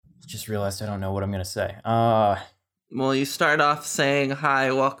Just realized I don't know what I'm gonna say. Well, you start off saying,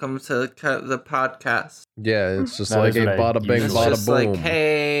 hi, welcome to the podcast. Yeah, it's just That like is a what I bada bing, usually- It's bada just boom. like,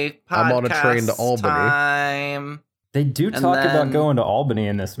 hey, podcast I'm on a train to Albany. time. They do And talk about then- going to Albany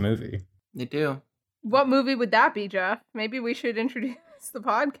in this movie. They do. What movie would that be, Jeff? Maybe we should introduce the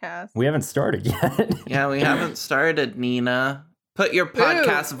podcast. We haven't started yet. Yeah, we haven't started, Nina. Put your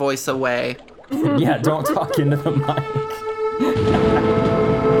podcast voice away. Yeah, don't talk into the mic.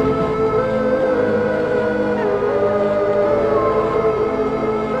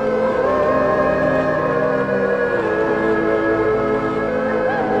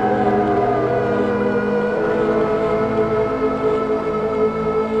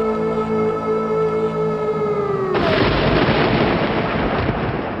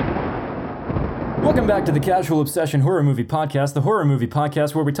 Welcome back to the Casual Obsession Horror Movie Podcast, the horror movie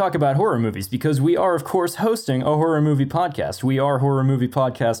podcast where we talk about horror movies, because we are, of course, hosting a horror movie podcast. We are horror movie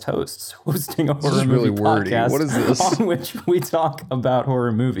podcast hosts, hosting a horror is movie really wordy. podcast What is this? on which we talk about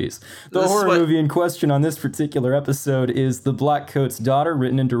horror movies. The This is horror what- movie in question on this particular episode is The Black Coat's Daughter,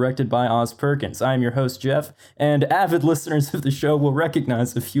 written and directed by Oz Perkins. I am your host, Jeff, and avid listeners of the show will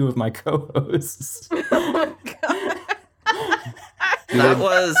recognize a few of my co-hosts. That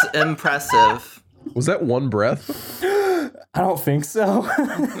was impressive. Was that one breath? I don't think so.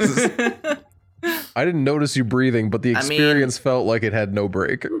 I didn't notice you breathing, but the I mean- experience felt like it had no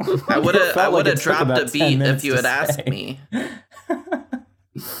break. I would have felt like it took dropped about a 10 beat minutes if you to had asked say. me.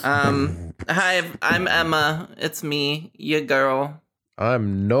 Hi, I'm Emma. It's me, your girl.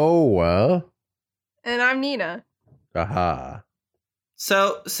 I'm Noah. And I'm Nina. Aha.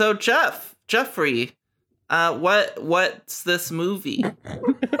 So Jeffrey, what's this movie?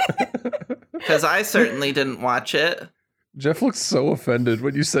 Because I certainly didn't watch it. Jeff looks so offended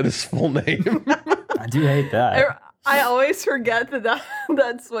when you said his full name. I do hate that. I always forget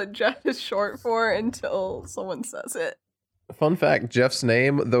that's what Jeff is short for until someone says it. Fun fact, Jeff's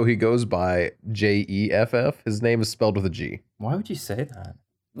name, though he goes by Jeff, his name is spelled with a G. Why would you say that?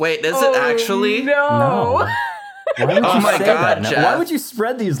 Wait, is it actually? No. No. Why would Oh you my say God, that? Now, Jeff. why would you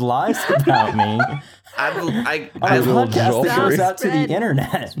spread these lies about me I on a little podcast that goes Joffrey. out to the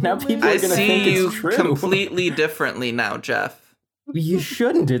internet? Now people are going to think see you it's true. completely differently now, Jeff. You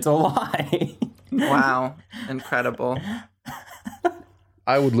shouldn't. It's a lie. Wow, incredible.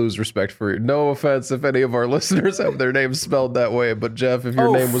 I would lose respect for you. No offense if any of our listeners have their names spelled that way, but Jeff, if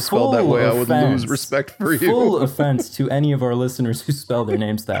your name was spelled that full way, I would offense. lose respect for you. Full offense to any of our listeners who spell their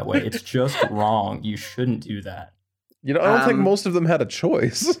names that way. It's just wrong. You shouldn't do that. You know, I don't think Um, most of them had a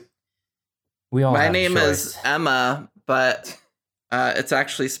choice. We all My have name choice. is Emma, but it's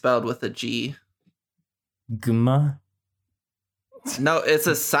actually spelled with a G. Gma. No, it's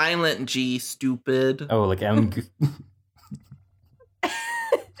a silent G, stupid. Oh, like M.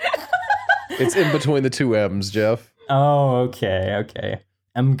 It's in between the two M's, Jeff. Oh, okay.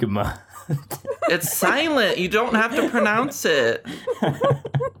 Mgma. It's silent. You don't have to pronounce it.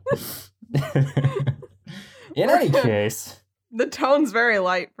 In any case, The tone's very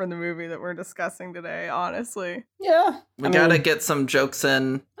light for the movie that we're discussing today, honestly. yeah. We I gotta mean, get some jokes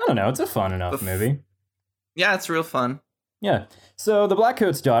in. I don't know. It's a fun enough movie. Yeah, it's real fun. Yeah. So, The Black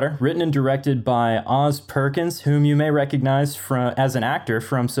Coat's Daughter, written and directed by Oz Perkins, whom you may recognize as an actor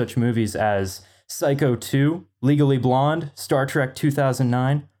from such movies as Psycho 2, Legally Blonde, Star Trek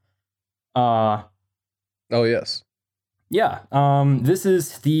 2009. Oh, yes. Yeah, this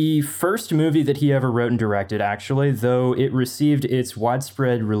is the first movie that he ever wrote and directed, actually, though it received its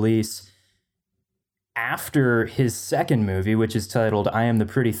widespread release after his second movie, which is titled I Am the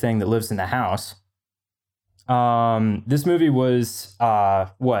Pretty Thing That Lives in the House. This movie was,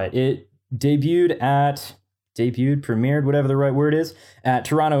 it premiered, whatever the right word is, at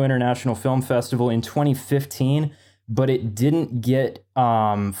Toronto International Film Festival in 2015, but it didn't get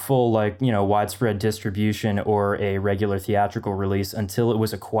full, widespread distribution or a regular theatrical release until it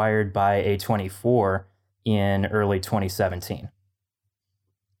was acquired by A24 in early 2017.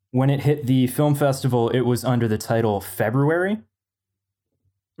 When it hit the film festival, it was under the title February.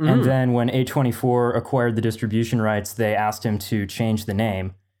 And then when A24 acquired the distribution rights, they asked him to change the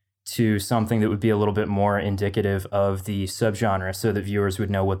name to something that would be a little bit more indicative of the subgenre so that viewers would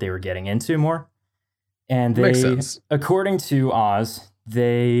know what they were getting into more. And Makes they, sense. according to Oz,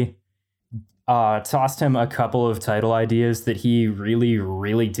 they tossed him a couple of title ideas that he really,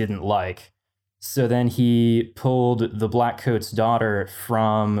 really didn't like. So then he pulled The Black Coat's Daughter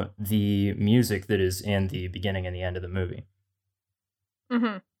from the music that is in the beginning and the end of the movie.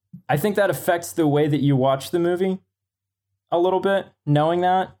 Mm-hmm. I think that affects the way that you watch the movie a little bit, knowing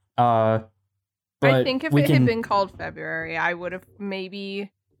that. But I think if we it can- had been called February, I would have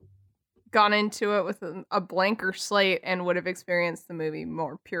maybe gone into it with a blanker slate and would have experienced the movie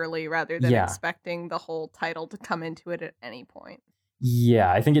more purely rather than Yeah. expecting the whole title to come into it at any point.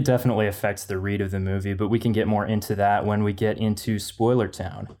 Yeah, I think it definitely affects the read of the movie, but we can get more into that when we get into Spoiler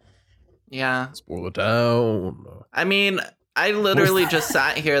Town. Yeah. Spoil it down. I mean, I literally just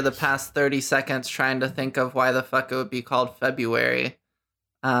sat here the past 30 seconds trying to think of why the fuck it would be called February.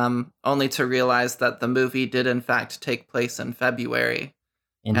 Only to realize that the movie did in fact take place in February.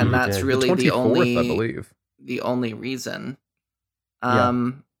 Indeed And it that's did. really The the 24th, I believe. only reason. Yeah.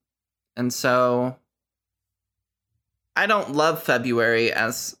 And so I don't love February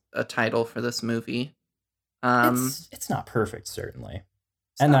as a title for this movie. It's not perfect, certainly.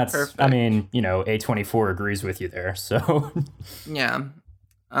 It's And not that's, perfect. I mean, A24 agrees with you there, so Yeah.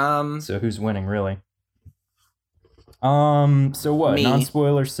 so who's winning, really? So what, Me.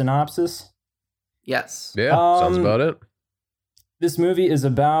 non-spoiler synopsis? Yes. Yeah, sounds about it. This movie is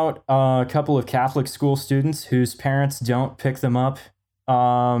about a couple of Catholic school students whose parents don't pick them up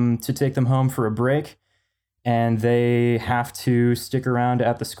to take them home for a break. And they have to stick around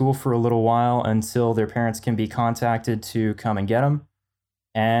at the school for a little while until their parents can be contacted to come and get them.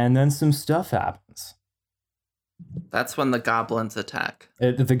 And then some stuff happens. That's when the goblins attack.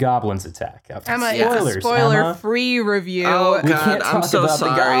 The goblins attack. Emma, Spoilers, it's a Emma. spoiler-free review. Oh, We God, can't I'm talk so about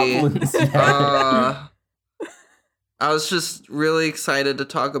sorry. the goblins yet. I was just really excited to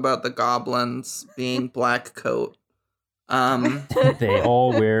talk about the goblins being black coat. They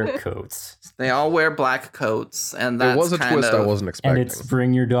all wear coats. They all wear black coats, and that's It was a kind twist of, I wasn't And expecting. it's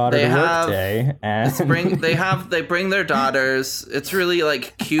bring your daughter They to work have- day. And they bring their daughters. It's really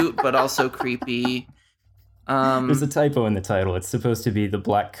like cute but also creepy. There's a typo in the title. It's supposed to be the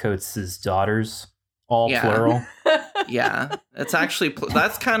Black Coats' daughters, all Yeah. plural. Yeah, it's actually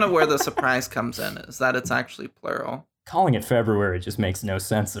that's kind of where the surprise comes in, is that it's actually plural. Calling it February just makes no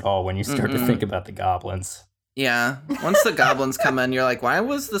sense at all when you start to Mm-mm. think about the goblins. Yeah, once the goblins come in, you're like, why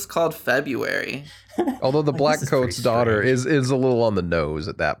was this called February? Although the Like, Black this is Coat's pretty daughter strange. is a little on the nose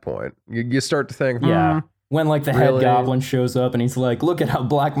at that point. You start to think, Yeah. When like the Really? head goblin shows up and he's like, look at how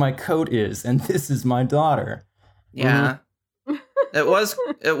black my coat is, and this is my daughter. Yeah. It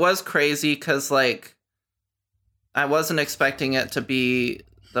was crazy because like I wasn't expecting it to be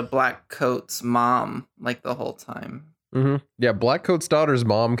the Black Coat's mom like the whole time. Yeah, Black Coat's daughter's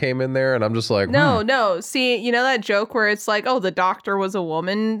mom came in there, and I'm just like, No. See, you know that joke where it's like, oh, the doctor was a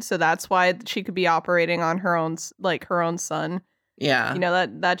woman, so that's why she could be operating on her own son. Yeah. You know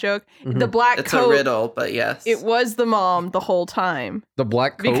that joke? Mhm. The black It's coat, a riddle, but yes. it was the mom the whole time. the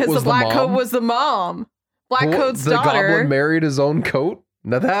Black Coat Because was the black mom? coat was the mom. Black Well, Coat's the daughter. goblin married his own coat.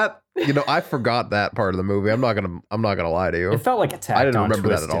 Now that I forgot that part of the movie. I'm not gonna lie to you. It felt like a tacked I didn't on remember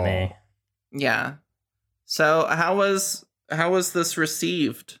that twist at to all. me. Yeah. So how was this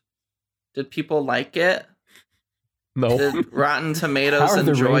received? Did people like it? No, Did Rotten How Tomatoes are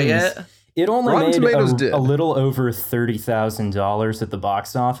the enjoy ratings? it? It only Rotten made Tomatoes did. a little over $30,000 at the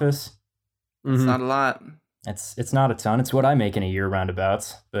box office. It's Mhm. not a lot. It's not a ton. It's what I make in a year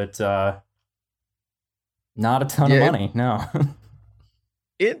roundabouts, but not a ton Yeah, of it- money. No.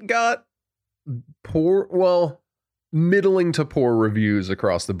 it got middling to poor reviews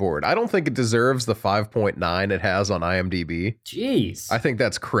across the board. I don't think it deserves the 5.9 it has on IMDb. Jeez. I think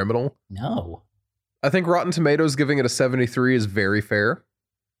that's criminal. No. I think Rotten Tomatoes giving it a 73 is very fair.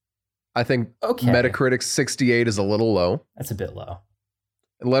 I think Okay. Metacritic's 68 is a little low. That's a bit low.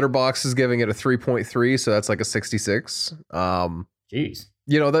 Letterboxd is giving it a 3.3, so that's like a 66. Jeez.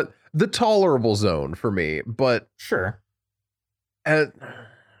 That the tolerable zone for me, but Sure. there's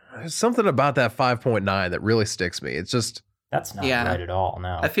something about that 5.9 that really sticks me. It's just That's not Yeah. right at all.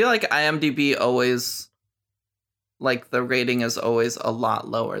 No. I feel like IMDb always, like, the rating is always a lot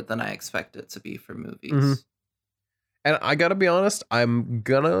lower than I expect it to be for movies. Mhm. And I gotta be honest, I'm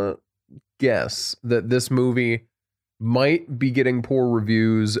gonna guess that this movie might be getting poor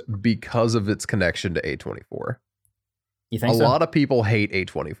reviews because of its connection to A24. You think A so? lot of people hate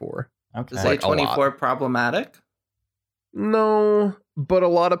A24. Okay. Is Like, a lot. A24 problematic? No, but a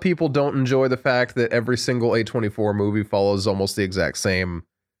lot of people don't enjoy the fact that every single A24 movie follows almost the exact same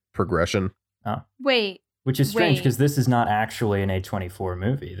progression. Wait, Which is strange Wait. because this is not actually an A24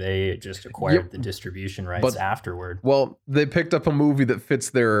 movie. They just acquired Yep. the distribution rights But- afterward. Well, they picked up a movie that fits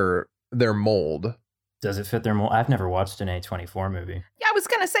their mold. Does it fit their mold? I've never watched an A24 movie. yeah, I was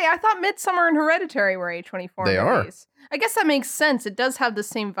gonna say I thought Midsummer and Hereditary were A24 They are. movies. I guess that makes sense. It does have the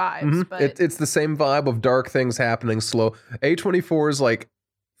same vibes, Mhm. but It's the same vibe of dark things happening slow. A24's like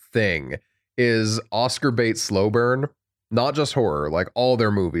thing is Oscar bait slow burn, not just horror. Like all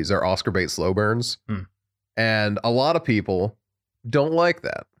their movies are Oscar bait slow burns, Hmm. and a lot of people don't like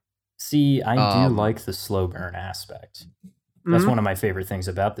that. See, I do like the slow burn aspect. That's one of my favorite things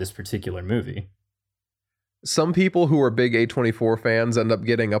about this particular movie. Some people who are big A24 fans end up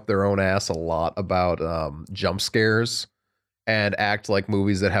getting up their own ass a lot about jump scares and act like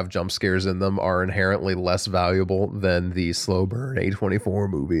movies that have jump scares in them are inherently less valuable than the slow burn A24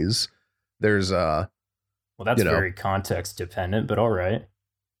 movies. There's well, that's very context dependent, but all right.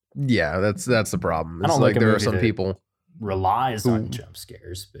 Yeah, that's the problem. It's I don't like like a there are movie some that people relies on jump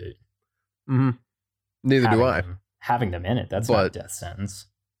scares, but neither do I. Having them in it, that's not a death sentence.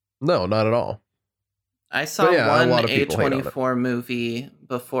 No, not at all. I saw one A24 movie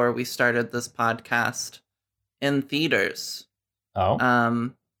before we started this podcast in theaters. Oh,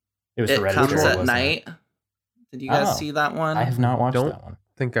 it Comes at Night. Did you guys see that one? I have not watched that one.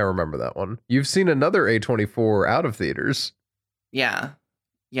 I think I remember that one. You've seen another A24 out of theaters. Yeah.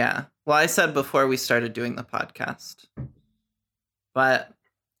 Well, I said before we started doing the podcast, but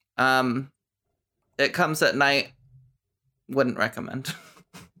It Comes at Night. Wouldn't recommend.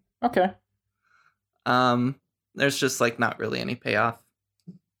 Okay. There's just like not really any payoff.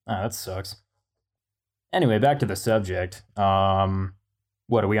 Oh, that sucks. Anyway, back to the subject. What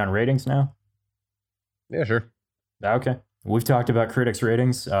are we on ratings now? Yeah, sure. Okay. We've talked about critics'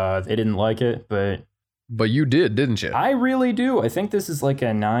 ratings. They didn't like it, but you did, didn't you? I really do. I think this is like a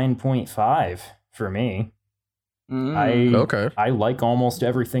 9.5 for me. I like almost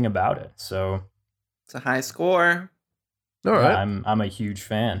everything about it. So it's a high score. All right. I'm a huge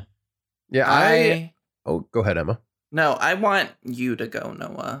fan. Yeah, Oh, go ahead, Emma. No, I want you to go,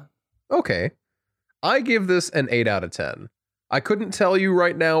 Noah. Okay. I give this an 8 out of 10. I couldn't tell you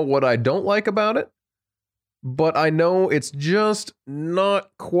right now what I don't like about it, but I know it's just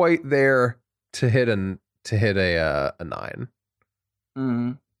not quite there to hit a 9.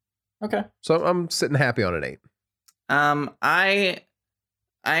 Okay. So I'm sitting happy on an 8.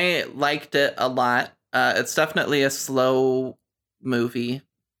 I liked it a lot. It's definitely a slow movie.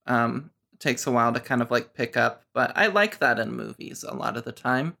 It takes a while to kind of like pick up, but I like that in movies a lot of the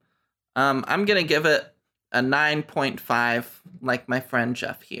time. I'm gonna give it a 9.5, like my friend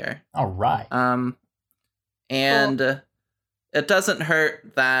Jeff here. All right. And it doesn't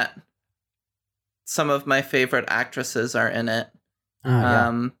hurt that some of my favorite actresses are in it.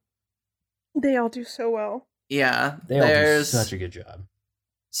 They all do so well. Yeah, they all do such a good job.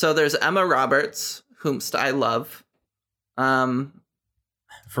 So there's Emma Roberts, whomst I love.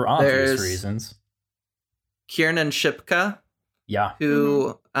 For obvious reasons. Kiernan Shipka. Yeah.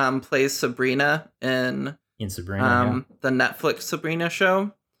 Who plays Sabrina in Sabrina, the Netflix Sabrina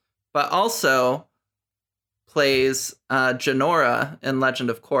show, but also plays Janora in Legend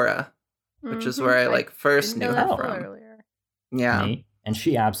of Korra, which is where I first knew her from. Earlier. Yeah. Neat. And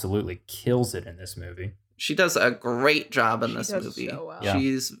she absolutely kills it in this movie. She does a great job in this movie. So well. Yeah.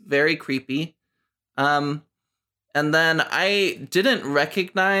 She's very creepy. And then I didn't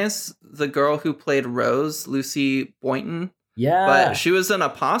recognize the girl who played Rose, Lucy Boynton. Yeah. But she was in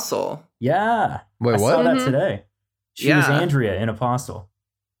Apostle. Yeah. Wait, I what? saw that today. She was Andrea in Apostle.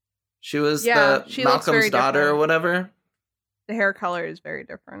 She was she Malcolm's daughter different. or whatever. The hair color is very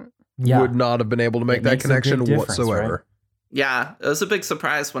different. Yeah. Would not have been able to make that connection whatsoever. Right? Yeah, it was a big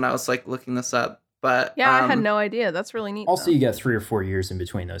surprise when I was looking this up. But yeah, I had no idea. That's really neat. Also, you got 3 or 4 years in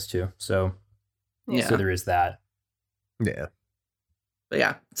between those two, so so there is that. Yeah, but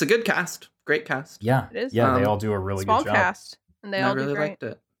yeah, it's a good cast, great cast. Yeah, it is. Yeah, they all do a really small good job. Cast, and they all really do great. liked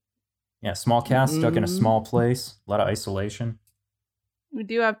it. Yeah, small cast stuck in a small place, a lot of isolation. We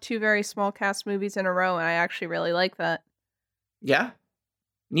do have 2 very small cast movies in a row, and I actually really like that. Yeah,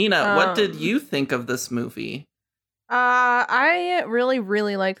 Nina, what did you think of this movie? I really,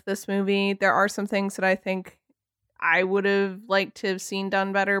 really liked this movie. There are some things that I think I would have liked to have seen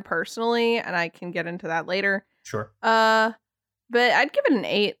done better personally, and I can get into that later. Sure. But I'd give it an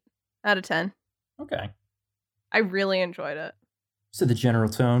 8 out of 10. Okay. I really enjoyed it. So the general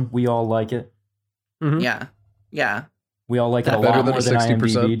tone, we all like it. Mm-hmm. Yeah. We all like it a lot more than 60%.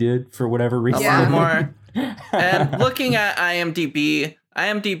 IMDb did for whatever reason. A lot more. And looking at IMDb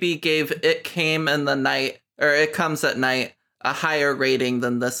gave It Comes at Night a higher rating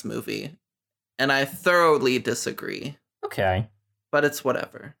than this movie. And I thoroughly disagree. Okay. But it's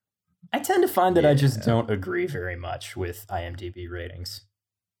whatever. I tend to find that I just don't agree very much with IMDb ratings.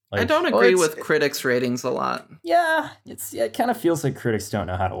 I don't agree with critics' ratings a lot. Yeah, it kind of feels like critics don't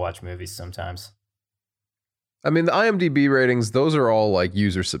know how to watch movies sometimes. I mean, the IMDb ratings, those are all like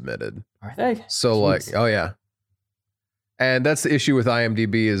user submitted. Are they? So oh yeah. And that's the issue with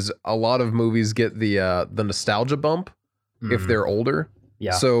IMDb is a lot of movies get the nostalgia bump if they're older.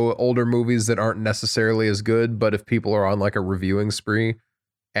 Yeah. So older movies that aren't necessarily as good, but if people are on like a reviewing spree,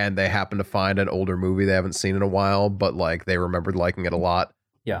 and they happen to find an older movie they haven't seen in a while, but like they remembered liking it a lot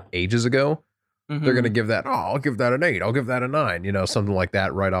ages ago, they're going to give that, I'll give that an 8, I'll give that a 9, you know, something like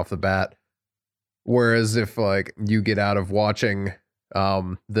that right off the bat. Whereas if like you get out of watching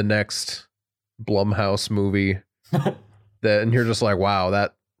the next Blumhouse movie and you're just like, wow,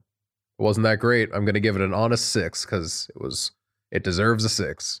 that wasn't that great, I'm going to give it an honest 6 because it deserves a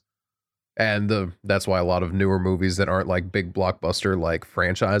 6. And that's why a lot of newer movies that aren't like big blockbuster like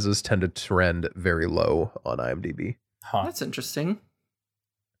franchises tend to trend very low on IMDb. Huh. That's interesting.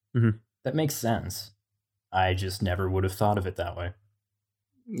 That makes sense. I just never would have thought of it that way.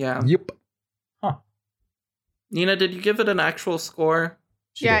 Yeah. Yep. Huh. Nina, did you give it an actual score?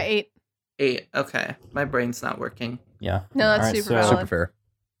 She Yeah, did. 8. 8. Okay. My brain's not working. Yeah. No, that's All right, super so- valid. Super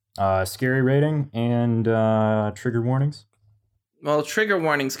fair. Scary rating and trigger warnings. Well, trigger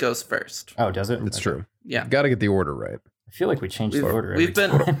warnings goes first. Oh, does it? It's Okay. true. Yeah. Got to get the order right. I feel like we changed the We've- order. we've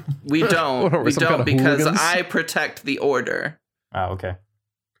every been- time. We don't. What are we, We some kind don't of because hooligans? I protect the order. Oh, okay.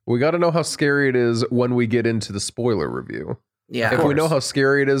 We got to know how scary it is when we get into the spoiler review. Yeah. If we know course. how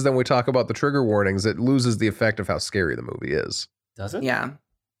scary it is, then we talk about the trigger warnings. It loses the effect of how scary the movie is. Does it? Yeah.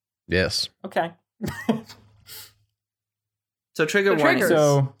 Yes. Okay. So trigger So warnings.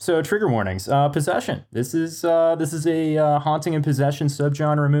 triggers. So trigger warnings. Possession. This is a haunting and possession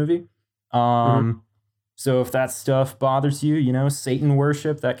subgenre movie. So if that stuff bothers you, you know, Satan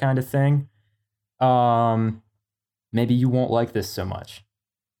worship, that kind of thing, maybe you won't like this so much.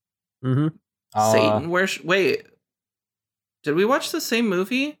 Mm-hmm. Satan worship. Wait. Did we watch the same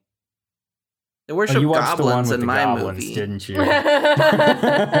movie? They Oh, worship you watched the one goblins with in the my goblins, movie. didn't you?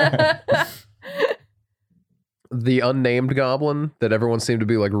 The unnamed goblin that everyone seemed to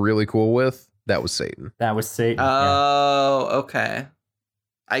be like really cool with, that was Satan. That was Satan. Oh, okay.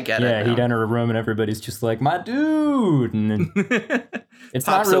 I get yeah, it. he'd enter a room and everybody's just like, my dude. And then it's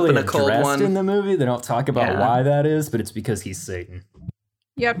not Pops really open a cold addressed one. in the movie. They don't talk about Yeah. why that is, but it's because he's Satan.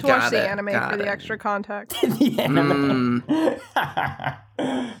 You have to Got watch the it, anime got for the it. extra context. The anime.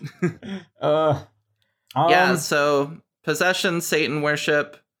 Yeah, so possession, Satan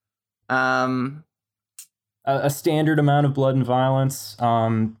worship. A standard amount of blood and violence.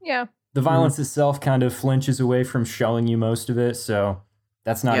 Yeah. The violence itself kind of flinches away from showing you most of it, so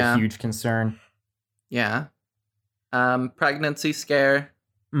that's not Yeah. a huge concern. Yeah. Pregnancy scare.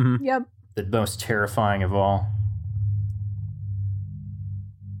 Mm-hmm. Yep. The most terrifying of all.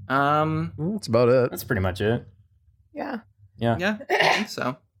 That's about it. That's pretty much it. Yeah. Yeah. Yeah, I think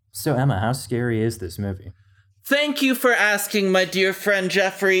so. So Emma, how scary is this movie? Thank you for asking, my dear friend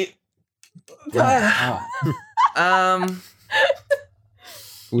Jeffrey. Oh.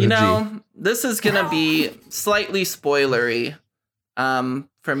 You know, this is gonna be slightly spoilery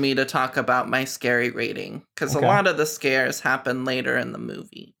for me to talk about my scary rating, because Okay. a lot of the scares happen later in the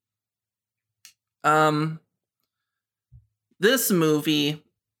movie. This movie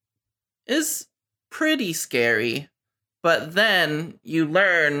is pretty scary, but then you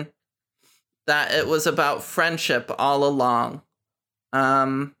learn that it was about friendship all along.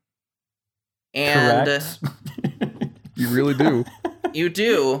 And Correct. You really do. you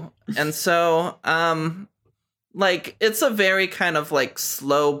do. And so, like, it's a very kind of like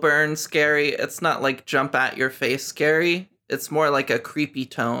slow burn scary. It's not like jump at your face scary. It's more like a creepy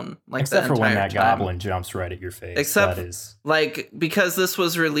tone. Like Except the for when entire that time. goblin jumps right at your face. Except- that is Like, because this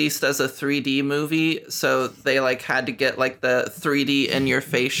was released as a 3D movie, so they like had to get like the 3D in your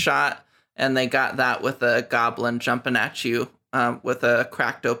face shot, and they got that with a goblin jumping at you with a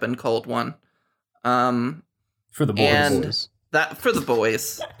cracked open cold one. for the boys. and- Boys. That for the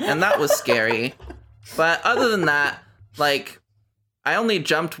boys, and that was scary. But other than that, like, I only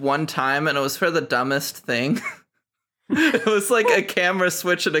jumped one time, and it was for the dumbest thing. It was like a camera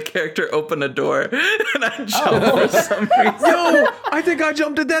switch and a character open a door, and I jumped Oh. for some reason. Yo, I think I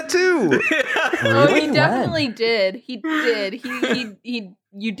jumped at that too. Oh, Really? he When? definitely did. He did.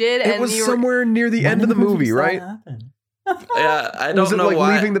 You did, It and was you were, somewhere near the When end of the does movie, that right? happen? Yeah, I don't Was it know like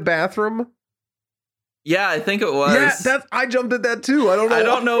why. leaving the bathroom? Yeah, I think it was. Yeah, I jumped at that too. I don't know. I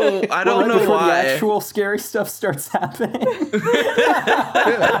don't know. I Well, don't right know before the why. actual scary stuff starts happening.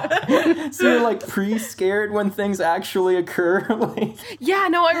 So you're like pre-scared when things actually occur. Like, yeah,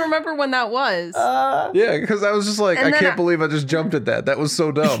 no, I remember when that was. Yeah, because I was just like, And I then can't I- believe I just jumped at that. That was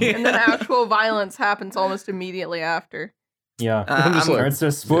so dumb. Yeah. And then actual violence happens almost immediately after. yeah. I'm just I'm- like- Alright, so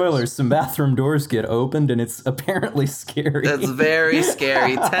spoilers. Some bathroom doors get opened, and it's apparently scary. It's very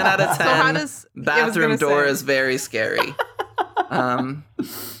scary. 10 out of 10. So how does I was Bathroom gonna door say- is very scary.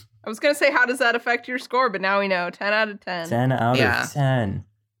 I was gonna say, how does that affect your score? But now we know, 10 out of 10. 10 out Yeah. of 10.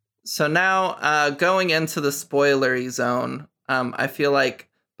 So now, going into the spoilery zone, I feel like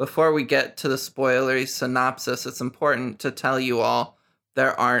before we get to the spoilery synopsis, it's important to tell you all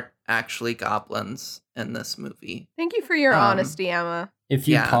there aren't actually goblins in this movie. Thank you for your honesty, Emma. If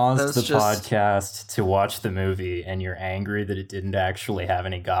you paused the just... podcast to watch the movie and you're angry that it didn't actually have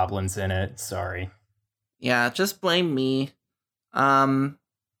any goblins in it, sorry. Yeah, just blame me. And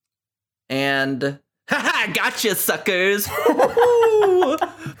haha, gotcha, suckers.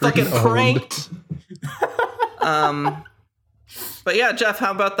 Fucking pranked. But yeah, Jeff,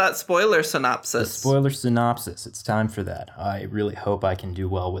 how about that spoiler synopsis? The spoiler synopsis. It's time for that. I really hope I can do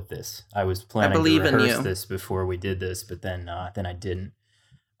well with this. I was planning to rehearse this before we did this, but then I didn't.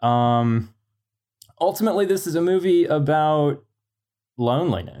 Ultimately, this is a movie about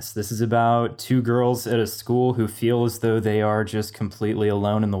loneliness. This is about two girls at a school who feel as though they are just completely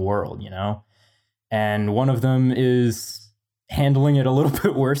alone in the world, you know? And one of them is handling it a little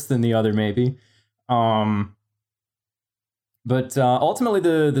bit worse than the other, maybe. But ultimately,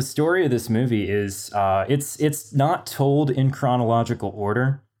 the story of this movie is it's not told in chronological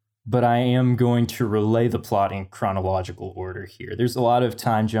order, but I am going to relay the plot in chronological order here. There's a lot of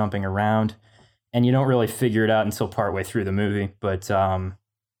time jumping around, and you don't really figure it out until partway through the movie. But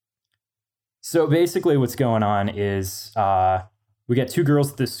so basically, what's going on is we got two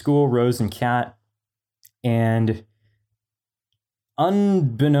girls at this school, Rose and Kat, and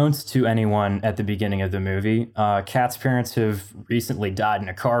unbeknownst to anyone at the beginning of the movie, Kat's parents have recently died in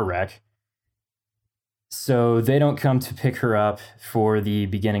a car wreck. So they don't come to pick her up for the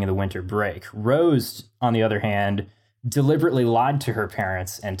beginning of the winter break. Rose, on the other hand, deliberately lied to her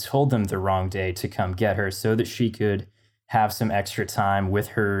parents and told them the wrong day to come get her so that she could have some extra time with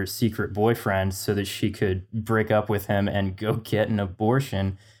her secret boyfriend so that she could break up with him and go get an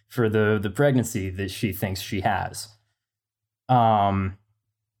abortion for the pregnancy that she thinks she has.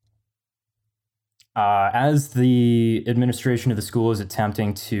 As the administration of the school is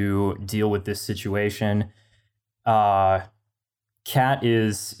attempting to deal with this situation, Kat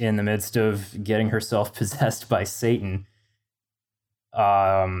is in the midst of getting herself possessed by Satan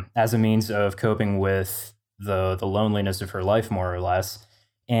as a means of coping with the loneliness of her life, more or less.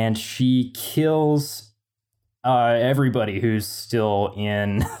 And she kills everybody who's still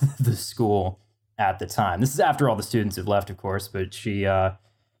in the school at the time. This is after all the students have left, of course, but she, so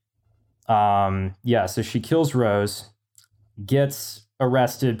she kills Rose, gets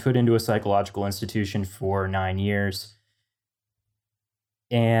arrested, put into a psychological institution for 9 years,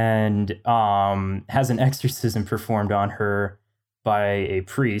 and has an exorcism performed on her by a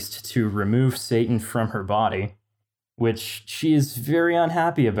priest to remove Satan from her body, which she is very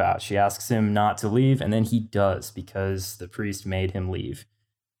unhappy about. She asks him not to leave, and then he does because the priest made him leave.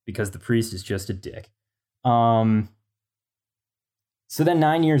 Because the priest is just a dick. So then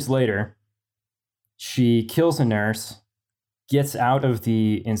 9 years later, she kills a nurse, gets out of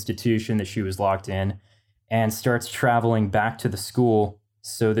the institution that she was locked in, and starts traveling back to the school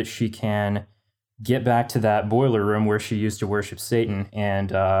so that she can get back to that boiler room where she used to worship Satan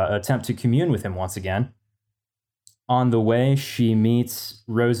and attempt to commune with him once again. On the way, she meets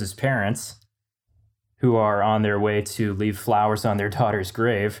Rose's parents, who are on their way to leave flowers on their daughter's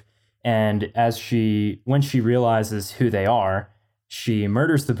grave. And when she realizes who they are, she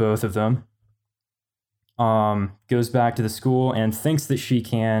murders the both of them, goes back to the school and thinks that she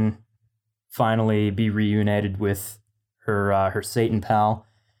can finally be reunited with her Satan pal,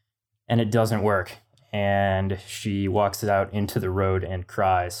 and it doesn't work. And she walks out into the road and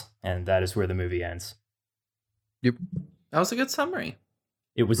cries, and that is where the movie ends. Yep. That was a good summary.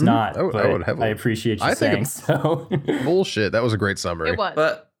 It was not, but I appreciate you saying so. Bullshit. That was a great summary. It was.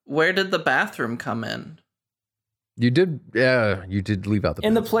 But where did the bathroom come in? You did leave out the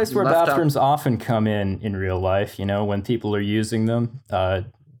in the place where bathrooms often come in real life, you know, when people are using them,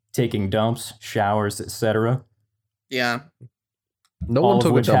 taking dumps, showers, etc. Yeah. No one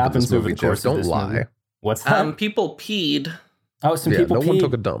took a dump in this movie, Jeff. Don't lie. Movie. What's that? People peed. Oh, some people peed. No one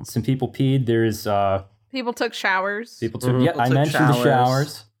took a dump. Some people peed. There's people took showers. People took. Yeah, I mentioned the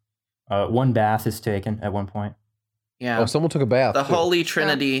showers. One bath is taken at one point. Yeah. Oh, someone took a bath. The holy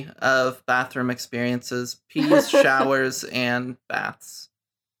trinity of bathroom experiences: peas, showers, and baths.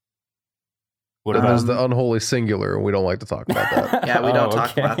 What about the unholy singular? We don't like to talk about that. Yeah, we don't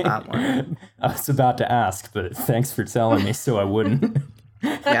talk about that one. I was about to ask, but thanks for telling me so I wouldn't.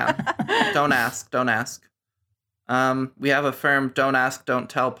 Yeah. Don't ask. Don't ask. We have a firm don't ask, don't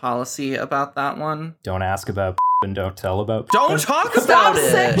tell policy about that one. Don't ask about and don't tell about. Don't talk about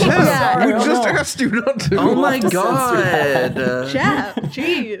it. Jeff, we just asked you not to. Oh my god. Jeff,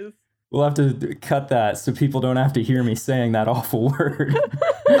 jeez. We'll have to cut that so people don't have to hear me saying that awful word.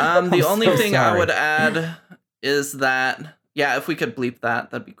 The only thing I would add is that Yeah, if we could bleep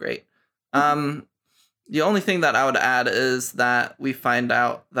that, that'd be great. The only thing that I would add is that we find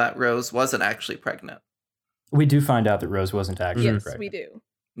out that Rose wasn't actually pregnant. We do find out that Rose wasn't actually Yes, pregnant. we do.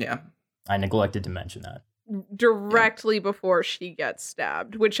 Yeah. I neglected to mention that. Directly before she gets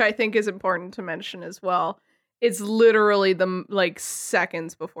stabbed, which I think is important to mention as well. It's literally the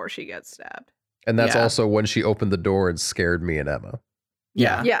seconds before she gets stabbed. And that's Yeah. also when she opened the door and scared me and Emma.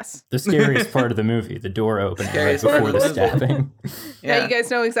 Yeah. Yes. The scariest part of the movie, the door opening right Scariest part before of the the movie. stabbing. Now you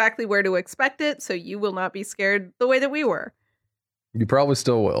guys know exactly where to expect it, so you will not be scared the way that we were. You probably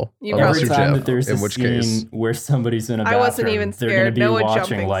still will. You unless Every you're time Jeff, that there's in a which scene case. where somebody's in a I bathroom, wasn't even they're going to scared. be No one watching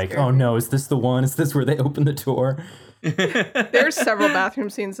jumping like, scared oh me. no, is this the one? Is this where they open the door? There's several bathroom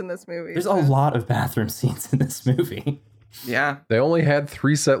scenes in this movie. There's a so- lot of bathroom scenes in this movie. Yeah. They only had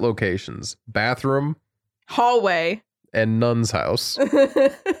 3 set locations: bathroom Hallway. and nun's house. Yeah,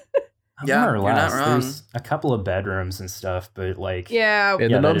 More or you're not less. wrong. There's a couple of bedrooms and stuff, but like, Yeah. In Yeah,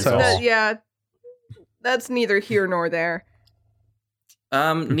 the that nun's is all. house. Yeah. That's neither here nor there.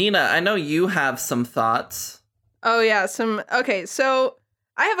 Nina, I know you have some thoughts. Oh yeah, okay, so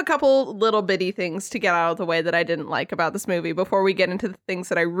I have a couple little bitty things to get out of the way that I didn't like about this movie before we get into the things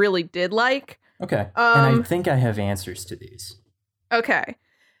that I really did like. okay. And I Um, think I have answers to these. Okay.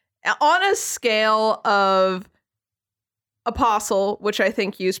 On a scale of Apostle, which I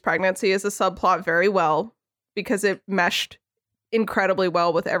think used pregnancy as a subplot very well because it meshed incredibly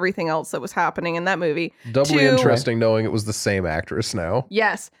well with everything else that was happening in that movie. Doubly to- interesting knowing it was the same actress now.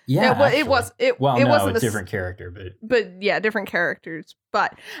 Yes. Yeah, it was it Well, it no, wasn't a the different character, but yeah, different characters.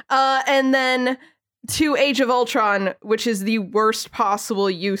 But and then to Age of Ultron, which is the worst possible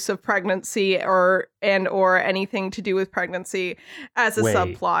use of pregnancy or anything to do with pregnancy as a Wait.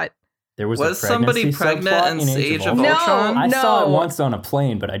 subplot. there was Was a somebody pregnancy pregnant subplot in in Age of Ultron? Ultron? I saw it No. once on a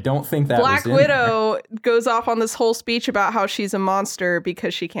plane, but I don't think that Black was in Widow goes off on this whole speech about how she's a monster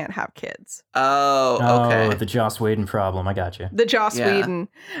because she can't have kids. Oh, There. okay. Oh, the Joss Whedon problem. I got you. The Joss Yeah. Whedon.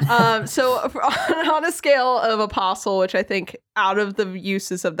 So on a scale of Apostle, which I think out of the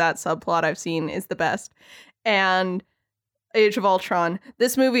uses of that subplot I've seen is the best, and Age of Ultron,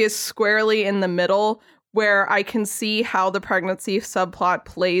 this movie is squarely in the middle where I can see how the pregnancy subplot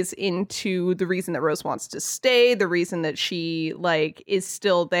plays into the reason that Rose wants to stay, the reason that she is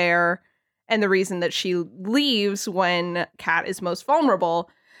still there, and the reason that she leaves when Kat is most vulnerable.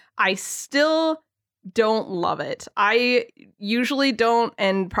 I still don't love it. I usually don't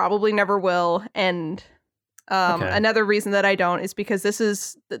and probably never will. And Okay. another reason that I don't is because this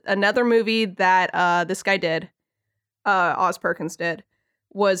is another movie that this guy did, Oz Perkins did,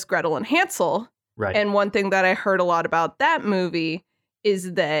 was Gretel and Hansel. Right. And one thing that I heard a lot about that movie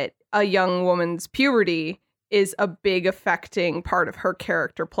is that a young woman's puberty is a big affecting part of her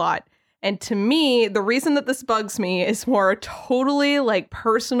character plot. And to me, the reason that this bugs me is more a totally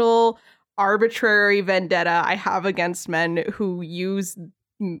personal, arbitrary vendetta I have against men who use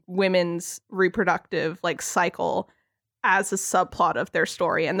women's reproductive cycle as a subplot of their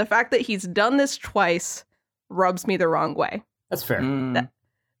story. And the fact that he's done this twice rubs me the wrong way. That's fair. Mm.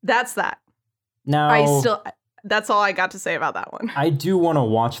 That's that. Now, That's all I got to say about that one. I do want to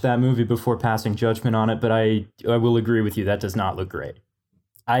watch that movie before passing judgment on it, but I will agree with you. That does not look great.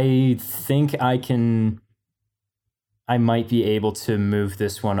 I think I might be able to move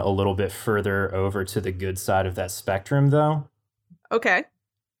this one a little bit further over to the good side of that spectrum, though. Okay.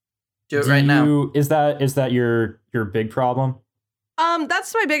 Do it right now. Is that your big problem?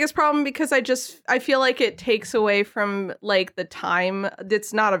 That's my biggest problem because I feel like it takes away from the time.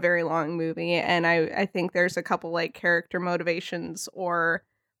 It's not a very long movie, and I think there's a couple character motivations or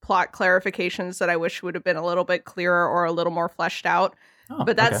plot clarifications that I wish would have been a little bit clearer or a little more fleshed out. Oh,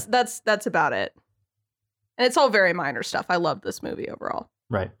 But okay. that's about it. And it's all very minor stuff. I love this movie overall.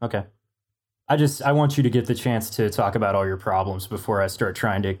 Right. Okay. I want you to get the chance to talk about all your problems before I start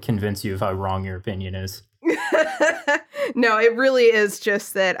trying to convince you of how wrong your opinion is. No, it really is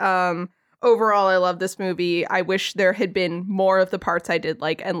just that overall I love this movie. I wish there had been more of the parts I did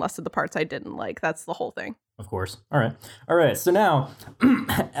like and less of the parts I didn't like. That's the whole thing. Of course. All right. So now,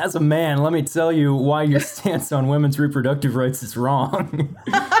 as a man, let me tell you why your stance on women's reproductive rights is wrong.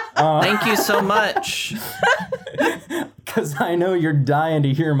 Thank you so much. Because I know you're dying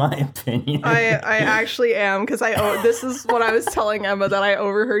to hear my opinion. I actually am because this is what I was telling Emma that I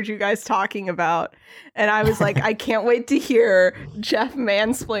overheard you guys talking about, and I was like, I can't wait to hear Jeff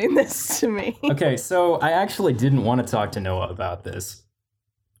mansplain this to me. Okay, so I actually didn't want to talk to Noah about this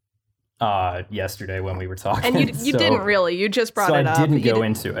yesterday when we were talking. And you didn't really. You just brought so it up. I didn't You go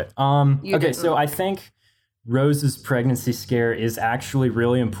into it. You Okay, didn't. so I think Rose's pregnancy scare is actually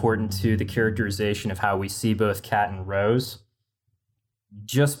really important to the characterization of how we see both Kat and Rose.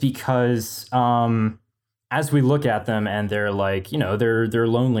 Just because as we look at them and they're like, their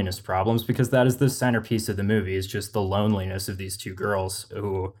loneliness problems, because that is the centerpiece of the movie, is just the loneliness of these two girls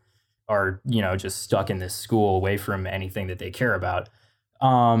who are, just stuck in this school away from anything that they care about.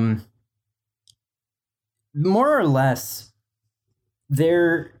 More or less,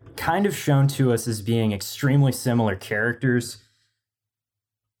 they're kind of shown to us as being extremely similar characters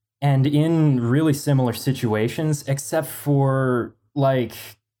and in really similar situations, except for, like,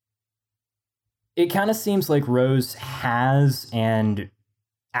 it kind of seems like Rose has and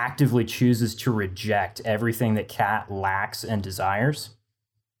actively chooses to reject everything that Kat lacks and desires.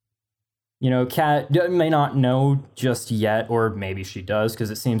 Kat may not know just yet, or maybe she does,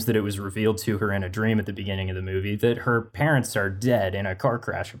 because it seems that it was revealed to her in a dream at the beginning of the movie that her parents are dead in a car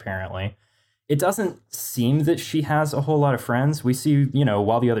crash, apparently. It doesn't seem that she has a whole lot of friends. We see,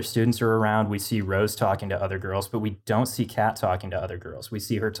 while the other students are around, we see Rose talking to other girls, but we don't see Kat talking to other girls. We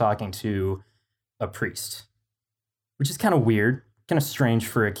see her talking to a priest, which is kind of weird, kind of strange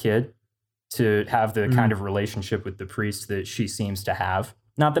for a kid to have the kind of relationship with the priest that she seems to have.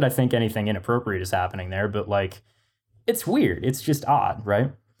 Not that I think anything inappropriate is happening there, but like, it's weird. It's just odd,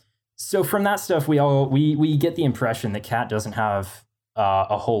 right? So from that stuff, we get the impression that Kat doesn't have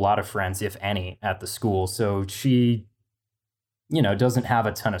a whole lot of friends, if any, at the school. So she, doesn't have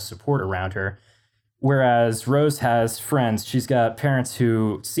a ton of support around her. Whereas Rose has friends. She's got parents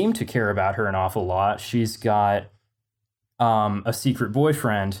who seem to care about her an awful lot. She's got a secret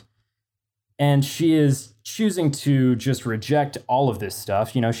boyfriend. And she is choosing to just reject all of this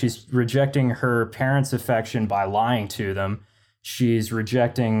stuff. She's rejecting her parents' affection by lying to them. She's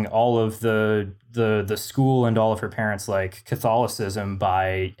rejecting all of the school and all of her parents' like Catholicism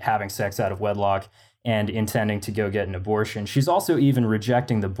by having sex out of wedlock and intending to go get an abortion. She's also even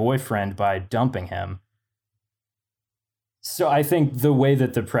rejecting the boyfriend by dumping him. So I think the way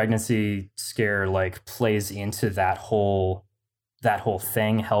that the pregnancy scare like plays into that whole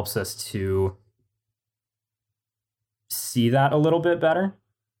thing helps us to see that a little bit better.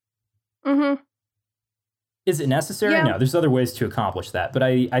 Mm-hmm. Is it necessary? Yeah. No, there's other ways to accomplish that. But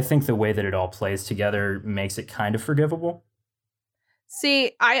I think the way that it all plays together makes it kind of forgivable.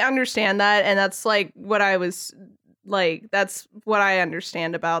 See, I understand that. And that's like what I was like, that's what I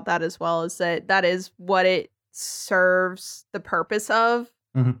understand about that as well, is that is what it serves the purpose of.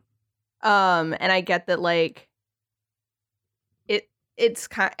 Mm-hmm. And I get that, like,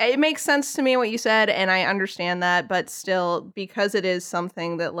 it makes sense to me what you said, and I understand that, but still, because it is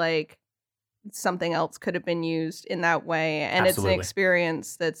something that like something else could have been used in that way, and Absolutely. It's an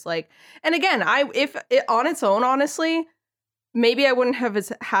experience that's like, and again, if it on its own, honestly, maybe I wouldn't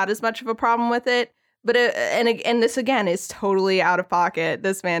have had as much of a problem with it. But and this again is totally out of pocket.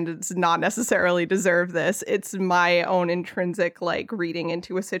 This man does not necessarily deserve this. It's my own intrinsic like reading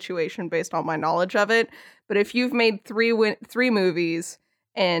into a situation based on my knowledge of it. But if you've made three movies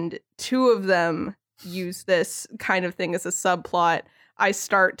and two of them use this kind of thing as a subplot, I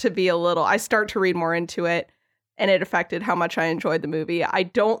start to read more into it, and it affected how much I enjoyed the movie. I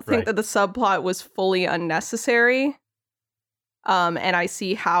don't think that the subplot was fully unnecessary. And I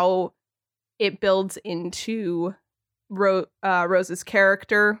see how it builds into Rose's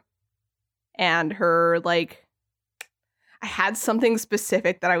character and her, like, I had something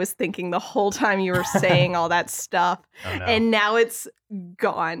specific that I was thinking the whole time you were saying all that stuff. Oh, no. And now it's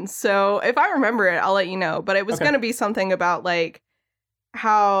gone. So if I remember it, I'll let you know. But it was going to be something about, like,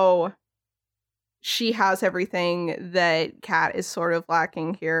 how she has everything that Kat is sort of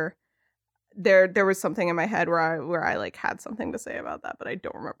lacking here. There was something in my head where I like had something to say about that, but I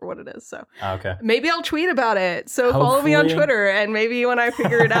don't remember what it is. So okay, maybe I'll tweet about it. So follow me on Twitter, and maybe when I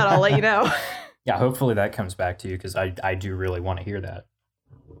figure it out, I'll let you know. Yeah, hopefully that comes back to you, because I do really want to hear that.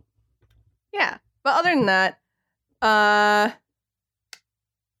 Yeah, but other than that, I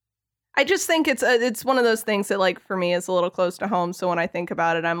just think it's one of those things that, like, for me is a little close to home. So when I think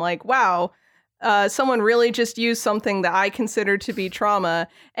about it, I'm like, wow. Someone really just used something that I consider to be trauma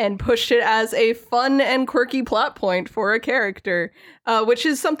and pushed it as a fun and quirky plot point for a character, which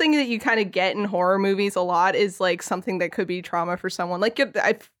is something that you kind of get in horror movies a lot, is like something that could be trauma for someone. Like,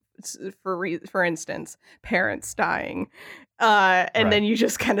 for instance, parents dying. And then you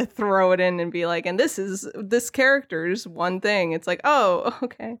just kind of throw it in and be like, and this is this character's one thing. It's like, oh,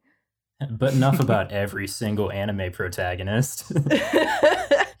 okay. But enough about every single anime protagonist.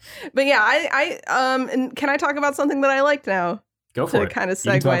 But yeah, and can I talk about something that I liked now? Go for it. Kind of segue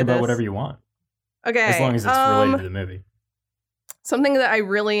you can talk about this. whatever you want. Okay. As long as it's related to the movie. something that I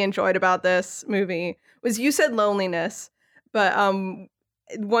really enjoyed about this movie was you said loneliness, but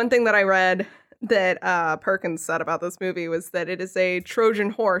one thing that I read that Perkins said about this movie was that it is a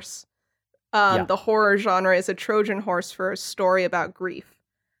Trojan horse. The horror genre is a Trojan horse for a story about grief.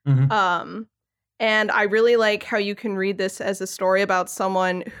 Mhm. And I really like how you can read this as a story about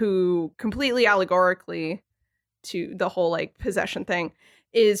someone who completely allegorically to the whole like possession thing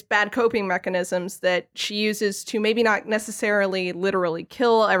is bad coping mechanisms that she uses to maybe not necessarily literally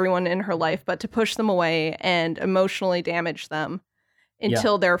kill everyone in her life, but to push them away and emotionally damage them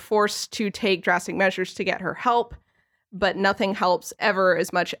until they're forced to take drastic measures to get her help. But nothing helps ever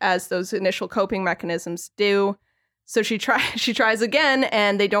as much as those initial coping mechanisms do. So she tries again,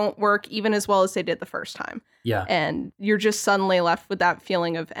 and they don't work even as well as they did the first time. Yeah. And you're just suddenly left with that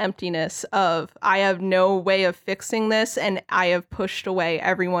feeling of emptiness of, I have no way of fixing this, and I have pushed away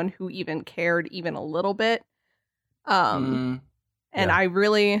everyone who even cared even a little bit. And I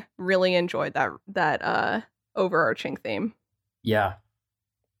really, really enjoyed that overarching theme. Yeah.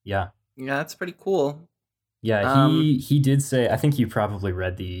 Yeah, that's pretty cool. Yeah, he did say, I think you probably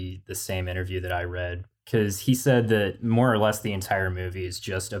read the same interview that I read, because he said that more or less the entire movie is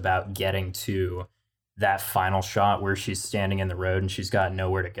just about getting to that final shot where she's standing in the road and she's got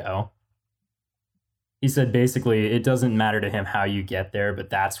nowhere to go. He said basically it doesn't matter to him how you get there, but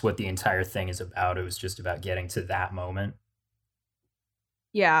that's what the entire thing is about. It was just about getting to that moment.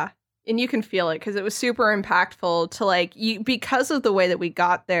 Yeah, and you can feel it because it was super impactful to like you because of the way that we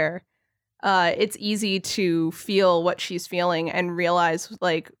got there. It's easy to feel what she's feeling and realize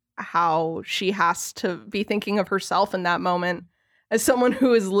like how she has to be thinking of herself in that moment as someone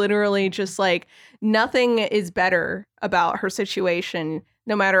who is literally just like nothing is better about her situation.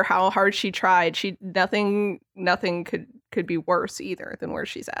 No matter how hard she tried, nothing could be worse either than where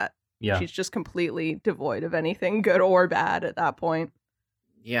she's at. Yeah. She's just completely devoid of anything good or bad at that point.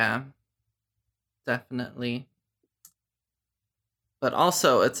 Yeah, definitely. But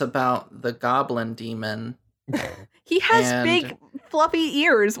also, it's about the goblin demon. He has big, fluffy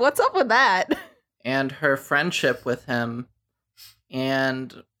ears. What's up with that? And her friendship with him.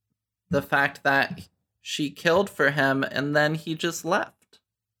 And the fact that she killed for him and then he just left.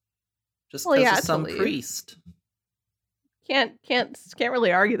 Just because of some priest. Can't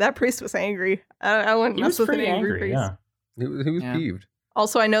really argue. That priest was angry. I wouldn't mess with an angry priest. Yeah. He was peeved.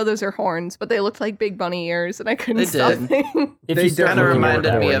 Also, I know those are horns, but they looked like big bunny ears, and I couldn't stop thinking. They kind of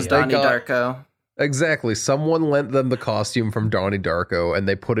reminded me of Donnie Darko. Exactly. Someone lent them the costume from Donnie Darko, and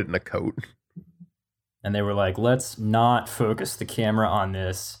they put it in a coat. And they were like, let's not focus the camera on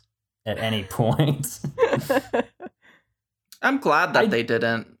this at any point. I'm glad that they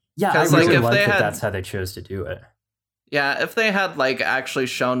didn't. Yeah, I really like that that's how they chose to do it. Yeah, if they had like actually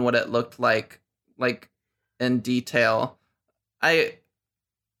shown what it looked like in detail, I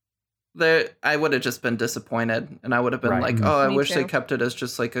would have just been disappointed, and I would have been like, "Oh, I wish they kept it as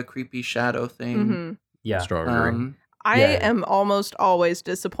just like a creepy shadow thing." Mm-hmm. Yeah, strong. I am almost always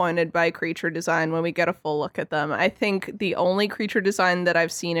disappointed by creature design when we get a full look at them. I think the only creature design that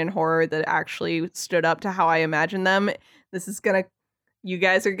I've seen in horror that actually stood up to how I imagined them. You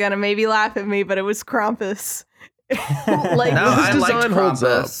guys are gonna maybe laugh at me, but it was Krampus. Like no, his design holds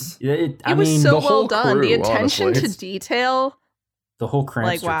up. It was so well done. The attention to detail. The whole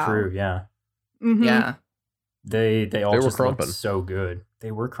Krampster crew, yeah. Mm-hmm. Yeah. They all just looked so good.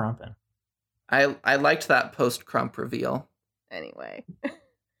 They were crumping. I liked that post-crump reveal.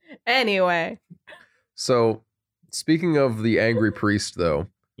 Anyway. So, speaking of the angry priest, though.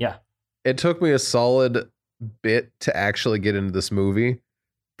 Yeah. It took me a solid bit to actually get into this movie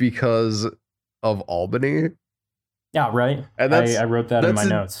because of Albany. Yeah, right. And I wrote that in my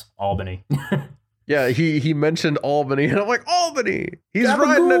notes. Albany. Yeah, he mentioned Albany, and I'm like, Albany! He's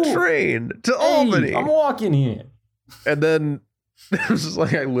riding a train to Albany. I'm walking here. And then it was just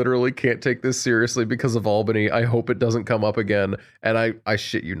like, I literally can't take this seriously because of Albany. I hope it doesn't come up again. And I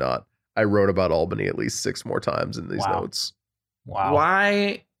shit you not. I wrote about Albany at least 6 more times in these notes. Wow.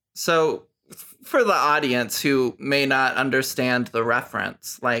 Why? So, for the audience who may not understand the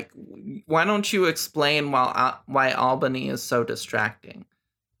reference, like, why don't you explain why Albany is so distracting?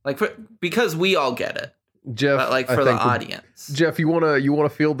 Like, because we all get it, Jeff. But like for the audience, Jeff, you wanna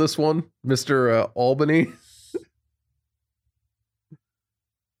field this one, Mr. Albany?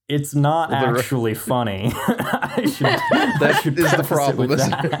 It's not actually funny. That is the problem,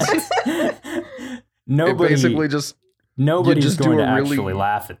 isn't it? Nobody basically just Nobody's just going do to a really- actually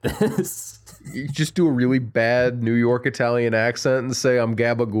laugh at this. You just do a really bad New York Italian accent and say, I'm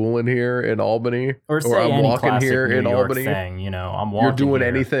gabagoolin here in Albany. Or say I'm any walking classic here New in York Albany. thing. You know, I'm walking You're doing here.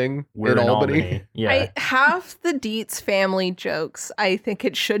 anything We're in Albany. Yeah. Half the Dietz family jokes, I think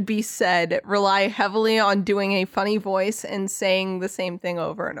it should be said, rely heavily on doing a funny voice and saying the same thing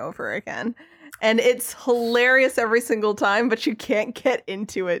over and over again. And it's hilarious every single time, but you can't get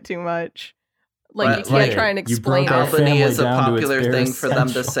into it too much. Like, you can't try and You explain broke our it. Albany family is a down to its popular bare thing for them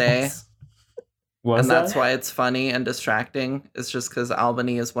to say. essentials. Was And that's that? why it's funny and distracting. It's just because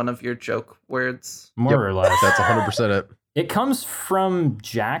Albany is one of your joke words. More Yep. or less. That's 100% it. It comes from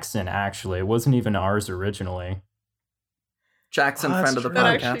Jackson, actually. It wasn't even ours originally. Jackson, Oh, that's friend of the true. That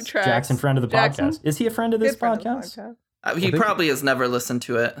actually podcast. tracks. Jackson, friend of the Jackson? podcast. Is he a friend of this Good friend of the podcast? podcast. He I think- probably has never listened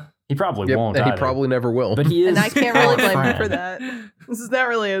to it. He probably Yep, won't and he either. probably never will. But he is. And I can't really our blame him friend. for that. This is not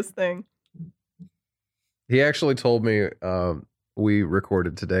really his thing. He actually told me we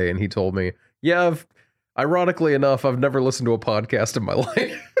recorded today, and he told me, "Yeah, ironically enough, I've never listened to a podcast in my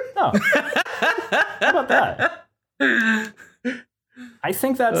life." Oh, how about that? I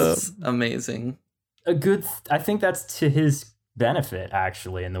think that's That's amazing. a good. I think that's to his benefit,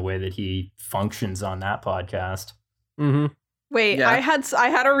 actually, in the way that he functions on that podcast. Mm-hmm. Wait, Yeah. I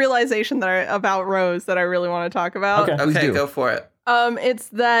had a realization about Rose that I really want to talk about. Okay. Please Okay, do. go for it. It's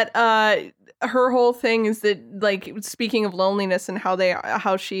that her whole thing is that, like, speaking of loneliness and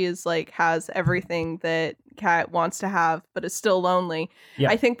how she is like has everything that Kat wants to have but is still lonely. Yeah.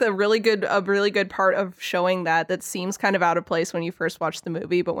 I think a really good part of showing that seems kind of out of place when you first watch the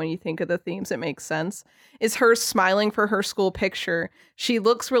movie, but when you think of the themes it makes sense, is her smiling for her school picture. She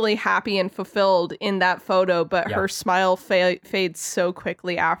looks really happy and fulfilled in that photo, but Yeah. her smile fades so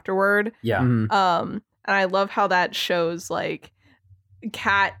quickly afterward. Yeah. Mm-hmm. And I love how that shows, like,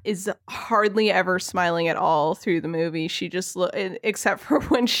 Kat is hardly ever smiling at all through the movie. She just except for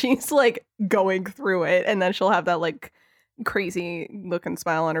when she's like going through it, and then she'll have that like crazy looking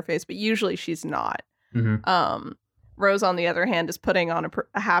smile on her face, but usually she's not. hmm Rose, on the other hand, is putting on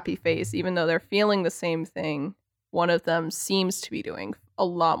a happy face, even though they're feeling the same thing. One of them seems to be doing a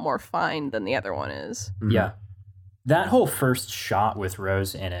lot more fine than the other one is. Yeah. That whole first shot with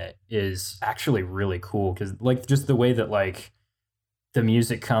Rose in it is actually really cool because, like, just the way that, like, the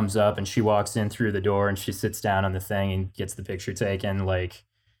music comes up and she walks in through the door and she sits down on the thing and gets the picture taken. Like,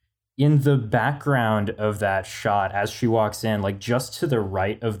 in the background of that shot, as she walks in, like, just to the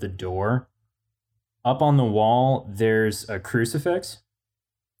right of the door, up on the wall, there's a crucifix.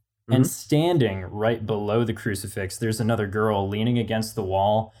 And standing right below the crucifix, there's another girl leaning against the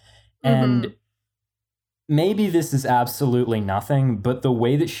wall. And maybe this is absolutely nothing, but the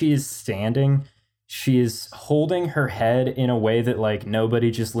way that she is standing, she is holding her head in a way that, like,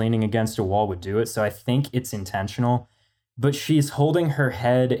 nobody just leaning against a wall would do it. So I think it's intentional. But she's holding her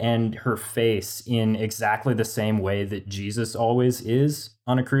head and her face in exactly the same way that Jesus always is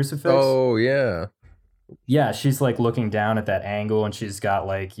on a crucifix. Oh yeah. Yeah, she's like looking down at that angle and she's got,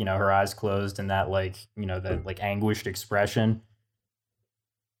 like, you know, her eyes closed and that, like, you know, that like anguished expression.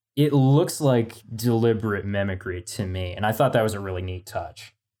 It looks like deliberate mimicry to me. And I thought that was a really neat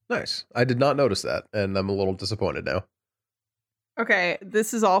touch. Nice. I did not notice that, and I'm a little disappointed now. Okay,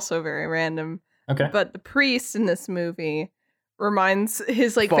 this is also very random. Okay. But the priest in this movie reminds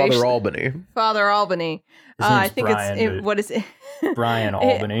his like Father facial- Albany. Father Albany. His I name's think Brian, it's but what is it? Brian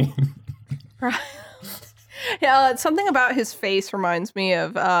Albany. Yeah, something about his face reminds me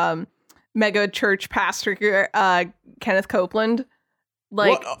of mega church pastor Kenneth Copeland.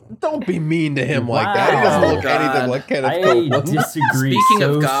 Like, What? Don't be mean to him like that. He doesn't Wow. look God. anything like Kenneth I Copeland. disagree Speaking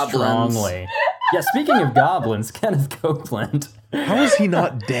so of goblins. strongly. Yeah, speaking of goblins, Kenneth Copeland. How is he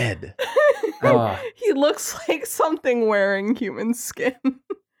not dead? he looks like something wearing human skin.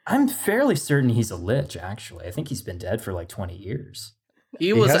 I'm fairly certain he's a lich, actually. I think he's been dead for like 20 years.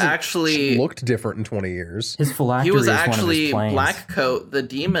 He was hasn't actually looked different in 20 years. His phylactery he was is one of actually his planes. Blackcoat, the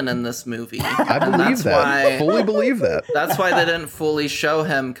demon in this movie. I And believe that's that. Why, Fully believe that. that's why they didn't fully show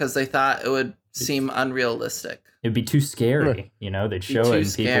him, because they thought it would seem unrealistic. It'd be too scary, you know? They'd show too it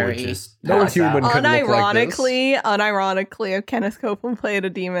and people would scary. just No pass human out. could look like this. Unironically, if Kenneth Copeland played a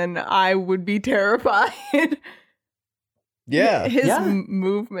demon, I would be terrified. Yeah. His Yeah.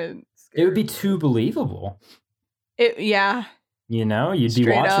 movement. It would be too believable. Yeah. You know, you'd be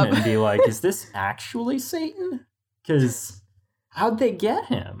Straight watching up. it and be like, is this actually Satan? Because how'd they get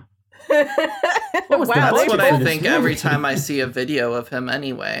him? was the wow, budget That's they what for I both- this think every movie? time I see a video of him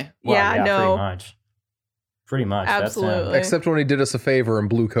anyway. Well, Yeah, no. Pretty much. Pretty much. That's him. Absolutely. Except when he did us a favor and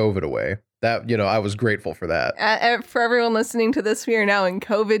blew COVID away. That, you know, I was grateful for that. For everyone listening to this, we are now in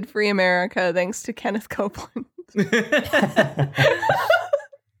COVID-free America thanks to Kenneth Copeland. It's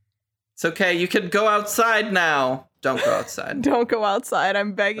okay. You can go outside now. Don't go outside. Don't go outside.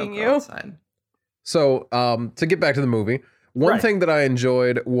 I'm begging Don't go you. outside. So, to get back to the movie, one Right. thing that I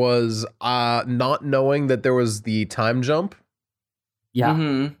enjoyed was not knowing that there was the time jump. Yeah.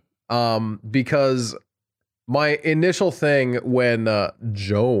 Mhm. Because my initial thing when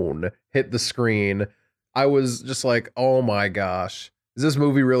Joan hit the screen, I was just like, oh my gosh, is this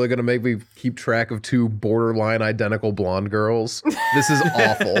movie really going to make me keep track of two borderline identical blonde girls? This is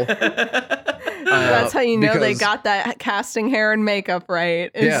awful. That's how you know they because- got that casting hair and makeup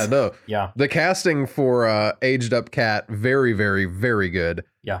right. Yeah, no. Yeah. The casting for aged up Cat, very, very, very good.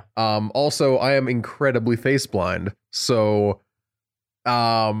 Yeah. Also, I am incredibly face blind, so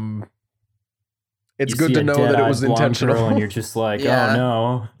it's You good see to a know that it dead-eyed was blonde intentional. girl and you're just like, Yeah. oh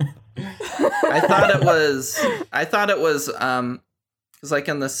no. I thought it was because like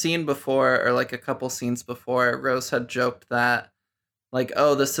in the scene before, or like a couple scenes before, Rose had joked that like,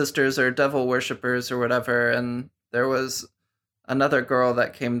 oh, the sisters are devil worshippers or whatever, and there was another girl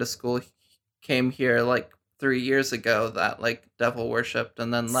that came here like 3 years ago that like devil worshipped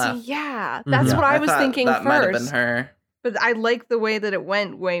and then See, left. yeah, that's Mhm. what I was thought thinking that might have been first. her. But I like the way that it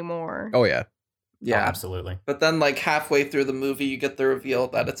went way more. Oh yeah. Yeah, Oh, absolutely. but then like halfway through the movie, you get the reveal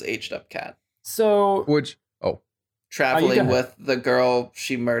that it's aged up Cat So Which traveling ahead. with the girl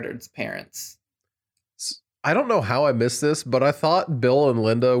she murdered's parents. I don't know how I missed this, but I thought Bill and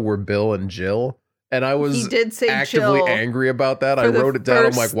Linda were Bill and Jill, and I He was did say actively Jill. angry about that. for I the wrote it down.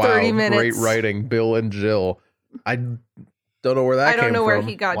 I'm like, first wow, 30 great minutes. writing, Bill and Jill. I don't know where that I came don't know where from.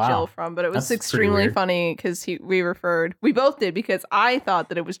 he got Wow. Jill from, but it was That's pretty extremely weird. funny because we both did because I thought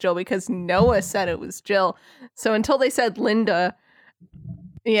that it was Jill because Noah said it was Jill. So until they said Linda,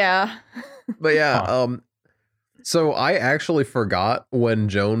 yeah, But yeah, Huh. so I actually forgot when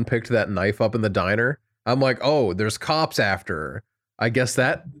Joan picked that knife up in the diner. I'm like, oh, there's cops after her. I guess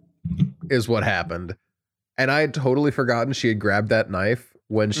that is what happened. And I had totally forgotten she had grabbed that knife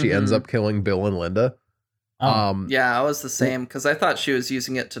when she ends Mhm. up killing Bill and Linda. oh, Yeah, I was the same because I thought she was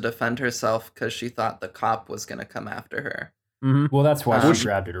using it to defend herself because she thought the cop was going to come after her. mhm. well, that's why Which- she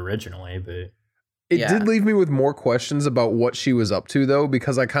grabbed it originally, but It Yeah. did leave me with more questions about what she was up to, though,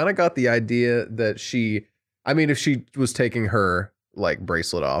 because I kind of got the idea that if she was taking her like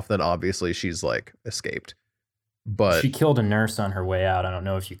bracelet off, then obviously she's like escaped. But she killed a nurse on her way out. I don't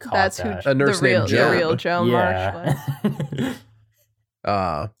know if you caught that's that. A nurse the real, named the Joan. real Joan Marsh was.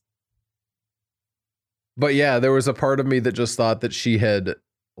 yeah. but yeah, there was a part of me that just thought that she had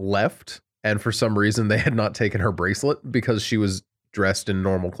left, and for some reason they had not taken her bracelet because she was dressed in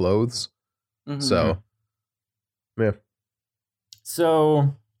normal clothes. Mhm. So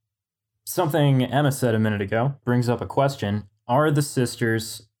So, something Emma said a minute ago brings up a question. Are the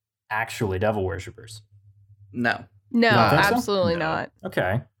sisters actually devil worshippers? No. No, You think so? absolutely No. not.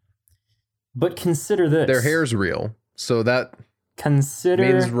 Okay. But consider this. their hair's real, so that Consider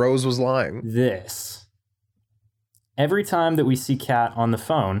means Rose was lying. this. Every time that we see Kat on the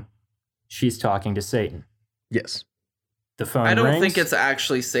phone, she's talking to Satan. Yes. The phone I don't rings. think it's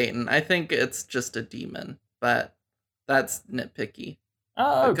actually Satan. I think it's just a demon, but that's nitpicky.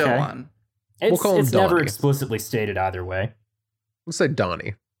 Oh, But okay. Go on. We'll call him It's never Donnie. explicitly stated either way. Let's say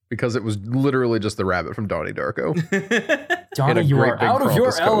Donnie, because it was literally just the rabbit from Donnie Darko. Donnie, a you great are big out of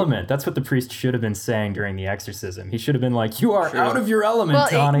your Krampus coat. element. That's what the priest should have been saying during the exorcism. He should have been like, you are True. out of your element, Well,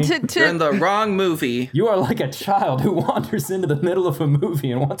 Donnie. You're in the wrong movie. You are like a child who wanders into the middle of a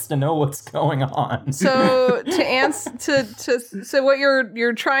movie and wants to know what's going on. So to answer so what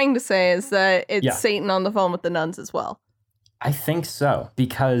you're trying to say is that it's Yeah. Satan on the phone with the nuns as well. I think so,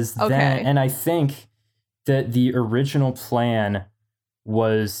 because Okay. then, and I think that the original plan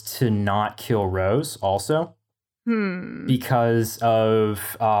was to not kill Rose also, because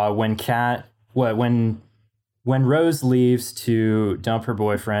of when Rose leaves to dump her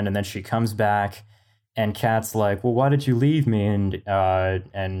boyfriend, and then she comes back, and Kat's like, "Well, why did you leave me?"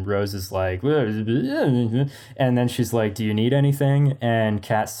 And Rose is like, and then she's like, "Do you need anything?" And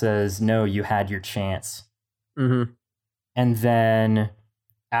Kat says, "No, you had your chance." Mm-hmm. And then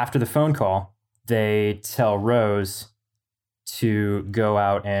after the phone call, they tell Rose to go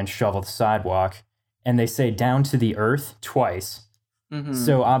out and shovel the sidewalk. And they say down to the earth twice. Mhm.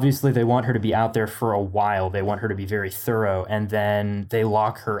 So obviously they want her to be out there for a while. They want her to be very thorough. And then they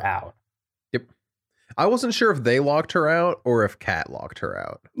lock her out. I wasn't sure if they locked her out or if Kat locked her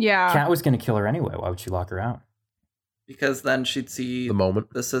out. Yeah. Kat was going to kill her anyway. Why would she lock her out? Because then she'd see The moment.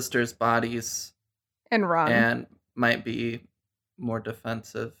 the sisters' bodies And run. and might be more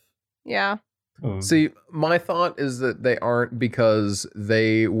defensive. Yeah. See, my thought is that they aren't because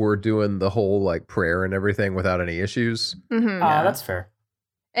they were doing the whole like prayer and everything without any issues. Mhm. That's fair.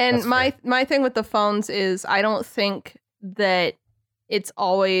 And That's my thing with the phones is I don't think that it's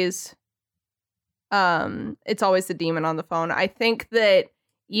always the demon on the phone. I think that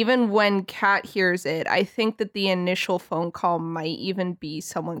even when Kat hears it, I think that the initial phone call might even be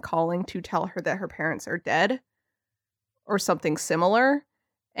someone calling to tell her that her parents are dead or something similar.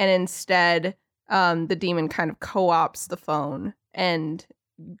 And instead, the demon kind of co-ops the phone and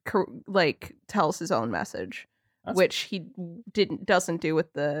tells his own message. Which he doesn't do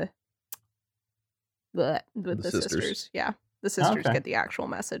with the sisters. Yeah, the sisters get the actual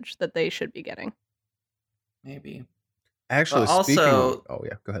message that they should be getting. Maybe. Actually, also, oh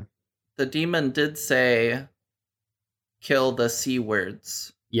yeah, go ahead. The demon did say, "Kill the C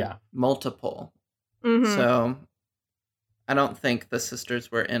words." Yeah, multiple. Mm-hmm. So, I don't think the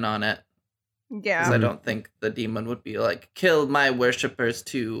sisters were in on it. Yeah, because I don't think the demon would be like, "Kill my worshippers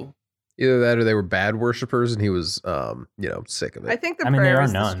too." Either that or they were bad worshippers and he was, sick of it. I think the I mean, prayer there is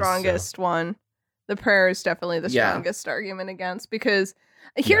are the nuns, strongest one. The prayer is definitely the Yeah. strongest argument against, because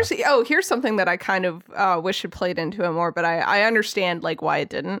here's something that I kind of wish had played into it more, but I understand like why it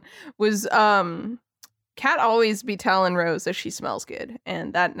didn't. Was Kat always be telling Rose that she smells good,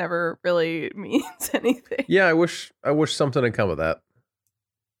 and that never really means anything. Yeah, I wish something had come of that.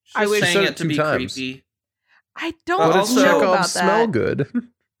 She's wish- saying Said it it to 2 be times. creepy. I But don't also- know Chekhov about smell that. good.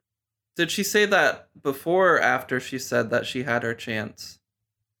 Did she say that before or after she said that she had her chance?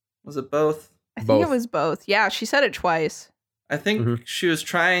 Was it both? I think Both. it was both. Yeah, she said it twice. I think Mhm. she was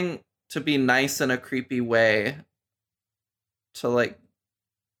trying to be nice in a creepy way to like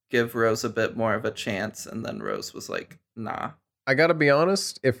give Rose a bit more of a chance, and then Rose was like, "Nah." I gotta be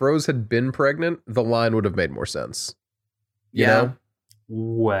honest, if Rose had been pregnant, the line would have made more sense. You Yeah. know?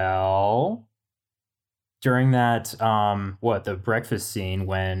 well, during that the breakfast scene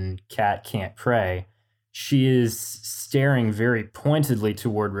when Kat can't pray, she is staring very pointedly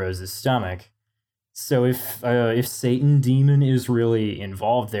toward Rose's stomach. So if Satan demon is really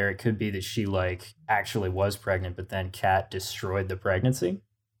involved there, it could be that she like actually was pregnant, but then Kat destroyed the pregnancy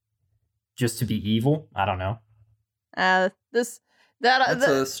just to be evil. I don't know. That's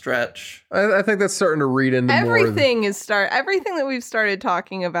a stretch. I think that's starting to read into everything that we've started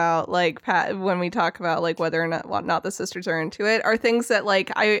talking about, like when we talk about like whether or not the sisters are into it, are things that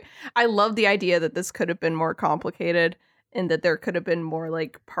like I love the idea that this could have been more complicated and that there could have been more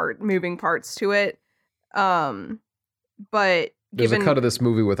like moving parts to it. But There's a cut of this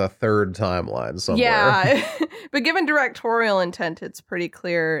movie with a third timeline somewhere. yeah, but given directorial intent, it's pretty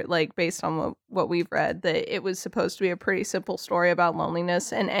clear, like based on what we've read, that it was supposed to be a pretty simple story about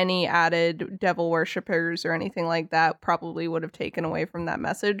loneliness, and any added devil worshippers or anything like that probably would have taken away from that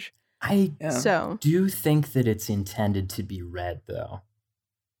message. I So do think that it's intended to be read, though.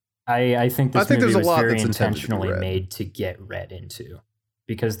 I think this I think movie there's a was lot very that's intended to be intentionally read. made to get read into,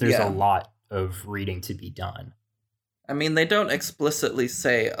 because there's Yeah. a lot of reading to be done. I mean, they don't explicitly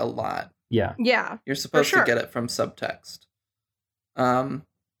say a lot. Yeah. yeah, You're supposed sure. to get it from subtext.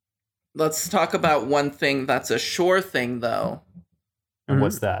 Let's talk about one thing that's a sure thing, though. And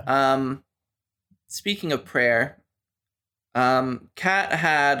what's that? Speaking of prayer, Kat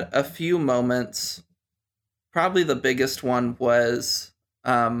had a few moments. Probably the biggest one was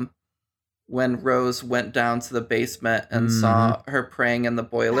when Rose went down to the basement and saw her praying in the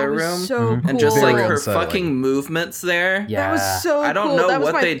boiler That was room. so Mhm. cool. And just like Very her unsettling. fucking movements there. Yeah. That was so I don't cool. know That was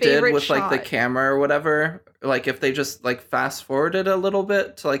what my they did favorite with like the shot. camera or whatever. Like if they just like fast forwarded a little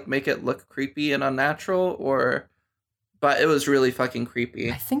bit to like make it look creepy and unnatural, but it was really fucking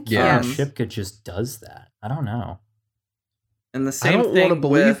creepy. I think Yeah. Kieran Shipka just does that. I don't know. And the I same don't thing want to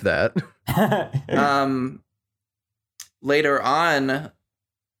believe with, that. Later on,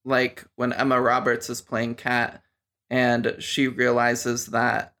 like when Emma Roberts is playing Kat and she realizes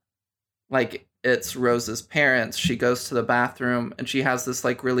that like it's Rose's parents, she goes to the bathroom and she has this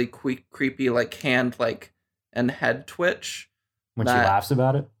like really creepy like hand like and head twitch. when she that- laughs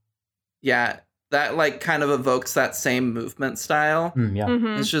about it. Yeah, that like kind of evokes that same movement style. Yeah.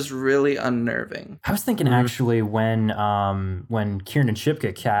 Mhm. It's just really unnerving. I was thinking actually when Kieran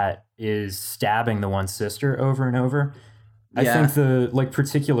Shipka Kat is stabbing the one sister over and over, I Yeah. think the like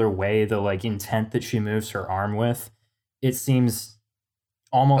particular way, the like intent that she moves her arm with, it seems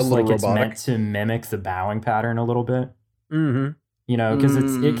almost A little like it's robotic. meant to mimic the bowing pattern a little bit. Mm-hmm. You know, because it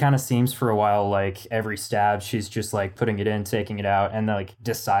Mm. kind of seems for a while like every stab she's just like putting it in, taking it out, and like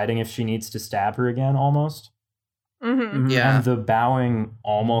deciding if she needs to stab her again almost. Mhm. Yeah. And the bowing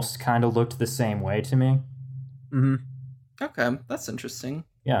almost kind of looked the same way to me. Mm-hmm. Okay, that's interesting.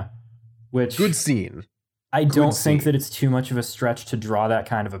 Yeah. which Good scene. I don't scene. think that it's too much of a stretch to draw that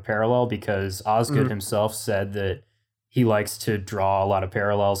kind of a parallel, because Osgood himself said that he likes to draw a lot of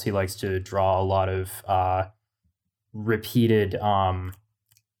parallels. He likes to draw a lot of repeated,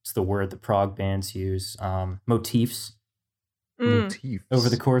 what's the word that prog bands use? Motifs. Motifs. Over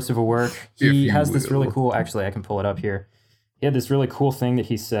the course of a work. If He you has this really will. cool, actually, I can pull it up here. He had this really cool thing that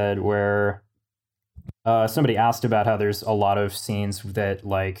he said where somebody asked about how there's a lot of scenes that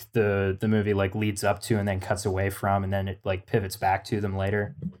like the movie like leads up to and then cuts away from, and then it like pivots back to them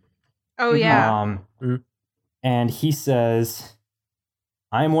later. Oh yeah. And he says,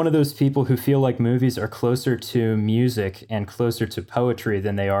 I am one of those people who feel like movies are closer to music and closer to poetry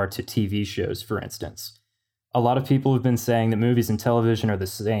than they are to TV shows, for instance. A lot of people have been saying that movies and television are the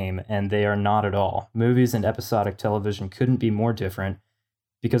same, and they are not at all. Movies and episodic television couldn't be more different,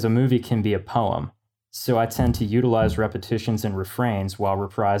 because a movie can be a poem. So I tend to utilize repetitions and refrains while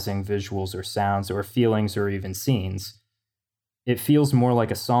reprising visuals or sounds or feelings or even scenes. It feels more like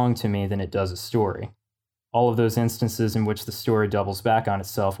a song to me than it does a story. All of those instances in which the story doubles back on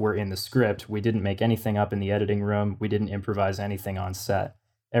itself were in the script. We didn't make anything up in the editing room. We didn't improvise anything on set.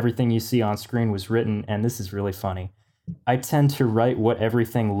 Everything you see on screen was written, and this is really funny. I tend to write what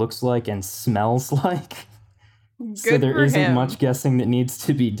everything looks like and smells like. So Good there for isn't him. much guessing that needs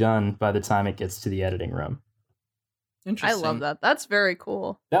to be done by the time it gets to the editing room. I Interesting. love that. That's very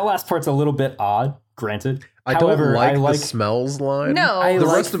cool. That last part's a little bit odd, granted. I However, don't like I the smells line. No. I The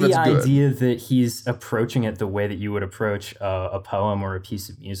like rest of the it's good. idea that he's approaching it the way that you would approach a poem or a piece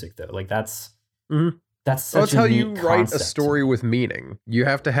of music, though. Like that's Mhm. that's such That's a how neat you write a concept. story with meaning. You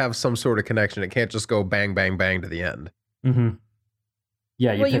have to have some sort of connection. It can't just go bang, bang, bang to the end. Mm-hmm.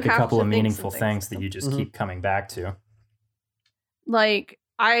 Yeah, you Well, you pick a have couple to of think some meaningful things things that through. you just Mhm. keep coming back to. Like,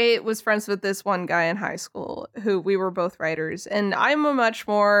 I was friends with this one guy in high school who we were both writers, and I'm a much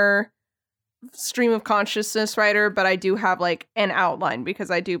more stream of consciousness writer, but I do have like an outline because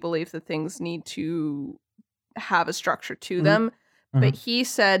I do believe that things need to have a structure to them. But he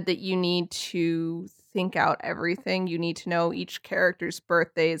said that you need to think out everything. You need to know each character's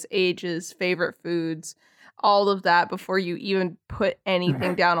birthdays, ages, favorite foods, all of that before you even put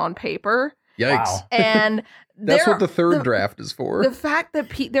anything down on paper. Yikes. Wow. And That's there- what the third draft is for. the fact that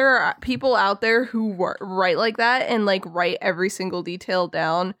there are people out there who write like that and like write every single detail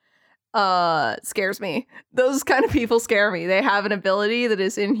down scares me. Those kind of people scare me. They have an ability that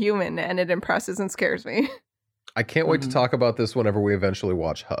is inhuman, and it impresses and scares me. I can't wait to Mhm. talk about this whenever we eventually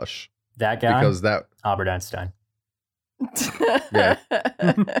watch Hush. That guy, Because that Albert Einstein. Yeah.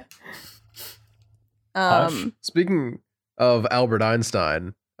 Hush. Speaking of Albert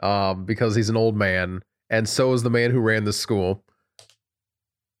Einstein, because he's an old man, and so is the man who ran the school.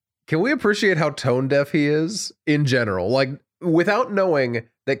 Can we appreciate how tone deaf he is in general? Like, without knowing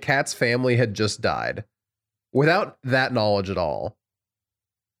that Kat's family had just died, without that knowledge at all,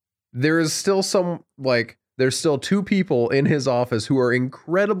 there is still there's still two people in his office who are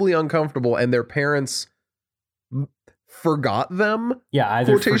incredibly uncomfortable, and their parents forgot them. Yeah,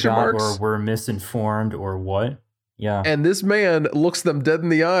 either Quotation forgot marks. or were misinformed or what. Yeah. And this man looks them dead in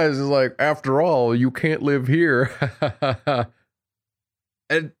the eyes and is like, after all, you can't live here.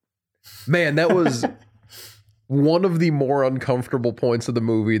 And man, that was one of the more uncomfortable points of the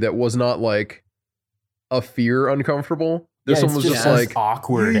movie that was not like a fear uncomfortable. This Yeah, one was it's just as like,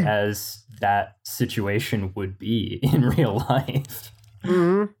 awkward as that situation would be in real life.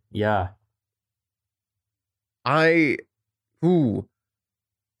 mhm. Yeah.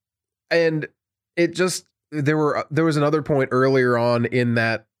 And it just, there was another point earlier on in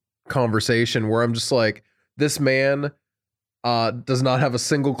that conversation where I'm just like, this man does not have a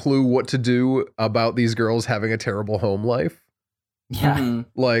single clue what to do about these girls having a terrible home life. Yeah. Mhm.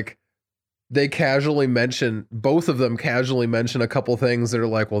 Like, they both of them casually mention a couple things that are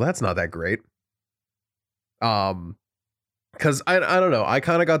like, well, that's not that great. Because I don't know, I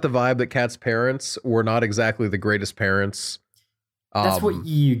kind of got the vibe that Kat's parents were not exactly the greatest parents. That's what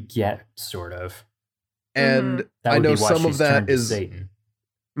you get, sort of. And That I would know be why some she's of that turned to is Satan.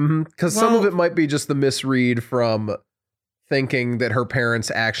 because some of Well- it might be just the misread from thinking that her parents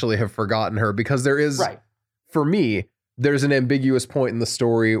actually have forgotten her, because there is, Right. for me, there's an ambiguous point in the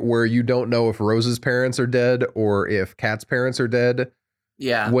story where you don't know if Rose's parents are dead or if Kat's parents are dead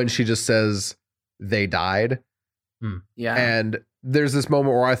Yeah. when she just says they died. Yeah. And there's this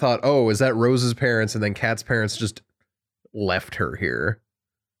moment where I thought, oh, is that Rose's parents? And then Kat's parents just left her here.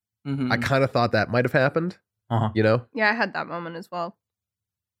 Mhm. I kind of thought that might have happened, Uh-huh. you know? Yeah, I had that moment as well.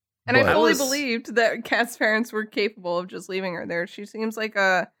 And But- I fully I was- believed that Kat's parents were capable of just leaving her there. She seems like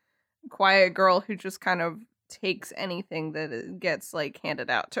a quiet girl who just kind of takes anything that gets like handed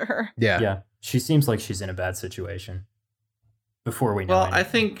out to her. Yeah. She seems like she's in a bad situation. Before we know Well, anything. I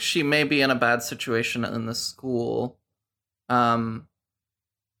think she may be in a bad situation in the school. But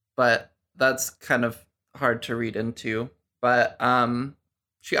that's kind of hard to read into. But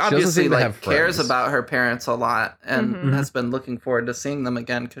she obviously seem to like have cares friends. about her parents a lot and Mhm. has been looking forward to seeing them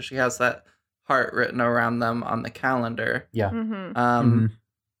again because she has that heart written around them on the calendar. Yeah. Mm-hmm.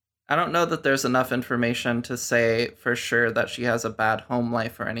 I don't know that there's enough information to say for sure that she has a bad home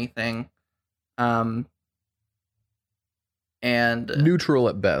life or anything. And Neutral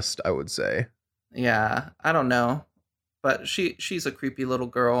at best, I would say. yeah, I don't know. But she's a creepy little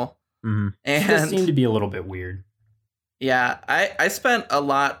girl. Mm-hmm. She does seem And to be a little bit weird. yeah, I spent a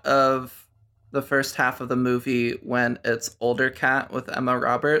lot of the first half of the movie when it's older Cat with Emma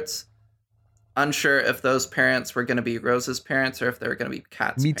Roberts, unsure if those parents were going to be Rose's parents or if they were going to be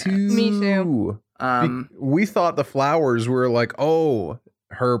Cat's Me parents. too. Me too. We thought the flowers were like, oh,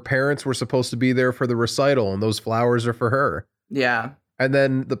 her parents were supposed to be there for the recital, and those flowers are for her. Yeah. And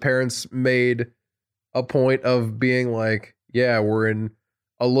then the parents made a point of being like, yeah, we're in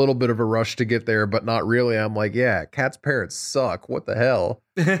a little bit of a rush to get there, but not really. I'm like, yeah, Kat's parents suck. What the hell?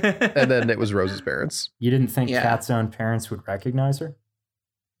 And then it was Rose's parents. You didn't think Yeah. Kat's own parents would recognize her?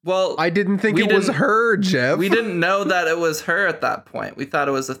 Well, I didn't think We it was didn't- her, Jeff. we didn't know that it was her at that point. We thought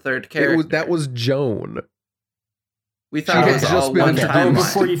it was a third character. That was Joan. we she thought had it was just all been one introduced. timeline.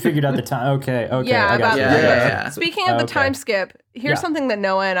 Before you figured out the time. Okay. Yeah, I got about you. Yeah, that. yeah. Speaking of the Okay. time skip, here's Yeah. something that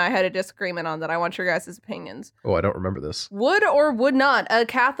Noah and I had a disagreement on that I want your guys' opinions. Oh, I don't remember this. Would or would not a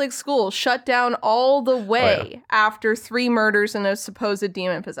Catholic school shut down all the way after 3 murders and a supposed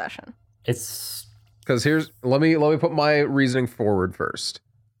demon possession? It's Because let me put my reasoning forward first.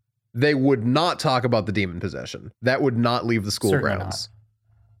 They would not talk about the demon possession. That would not leave the school Certainly grounds.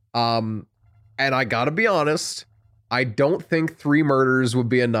 And I gotta be honest, I don't think 3 murders would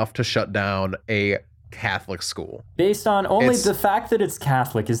be enough to shut down a Catholic school. based on only It's- the fact that it's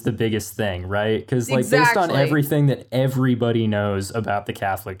Catholic is the biggest thing, right? Because based on Exactly. everything that everybody knows about the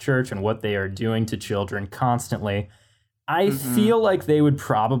Catholic Church and what they are doing to children constantly, I Mhm. feel like they would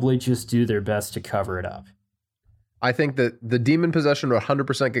probably just do their best to cover it up. I think that the demon possession would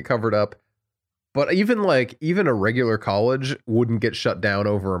 100% get covered up, but even a regular college wouldn't get shut down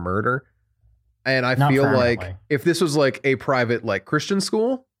over a murder. And I Not feel like permanently. if this was like a private like Christian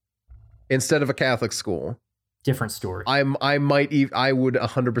school instead of a Catholic school, Different story. I would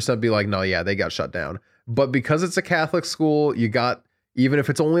 100% be like, no, yeah, they got shut down. But because it's a Catholic school, you got, even if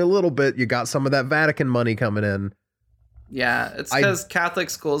it's only a little bit, you got some of that Vatican money coming in. Yeah, it's I- because Catholic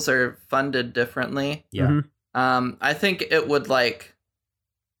schools are funded differently. yeah. Mhm. I think it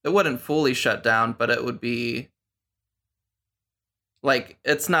wouldn't fully shut down, but it would be like,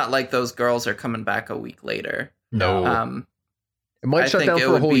 it's not like those girls are coming back a week later. No. Um, It might I shut think down it for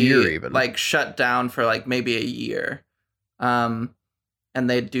a would whole be, year even. like shut down for like maybe a year. And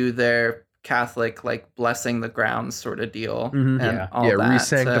they do their Catholic like blessing the grounds sort of deal. Mhm. And Yeah. all yeah, that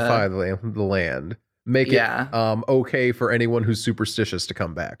re-sanctify to- the land. Make Yeah. it okay for anyone who's superstitious to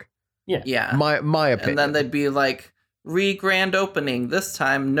come back. Yeah. My opinion. And then they'd be like, grand opening, this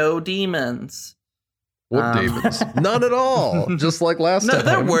time no demons. What demons? None at all. Just like last No, time.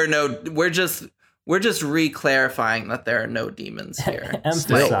 there were no. We're just re-clarifying that there are no demons here.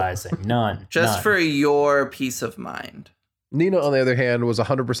 Emphasizing none. Just none. for your peace of mind. Nina, on the other hand, was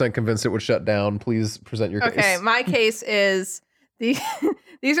 100% convinced it would shut down. Please present your Okay, case. my case is these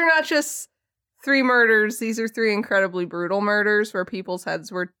are not just 3 murders, these are 3 incredibly brutal murders where people's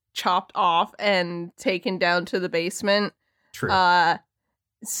heads were chopped off and taken down to the basement. True.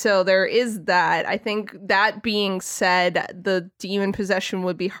 So there is that. I think that being said, the demon possession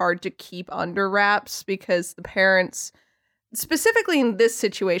would be hard to keep under wraps because the parents, specifically in this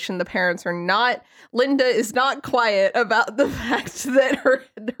situation, the parents are not. Linda is not quiet about the fact that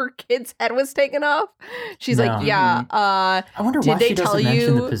her kid's head was taken off. She's No. like, yeah. I wonder did why they she doesn't tell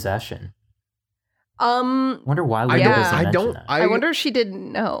mention the you- possession. I I wonder why I Linda Yeah. doesn't I mention don't. that. wonder if she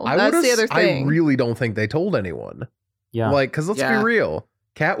didn't know. I That's would've- the other thing. I really don't think they told anyone. Yeah. Like, because let's Yeah. be real.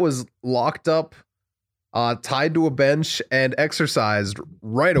 Kat was locked up, tied to a bench, and exercised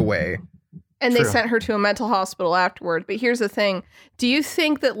right away. And they True. sent her to a mental hospital afterward. But here's the thing. Do you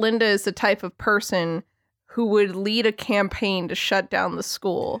think that Linda is the type of person who would lead a campaign to shut down the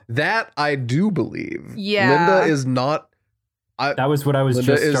school? That I do believe. Yeah. Linda is not. That was what I was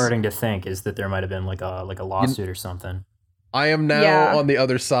Linda just is- starting to think, is that there might have been like a lawsuit or something. I am now Yeah. on the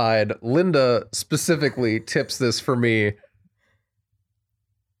other side. Linda specifically tips this for me.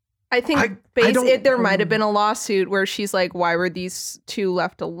 I think I don't- there might have been a lawsuit where she's like, why were these 2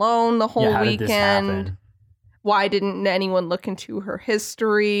 left alone the whole Yeah, how did this weekend? happen? why didn't anyone look into her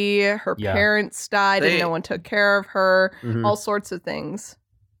history? Her Yeah. parents died and no one took care of her. Mhm. All sorts of things.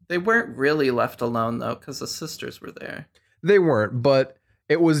 They weren't really left alone though, because the sisters were there. They weren't, but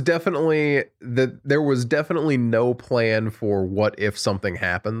it was definitely there was definitely no plan for what if something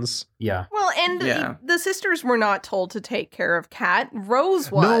happens. Yeah. Well, and Yeah. the sisters were not told to take care of Kat.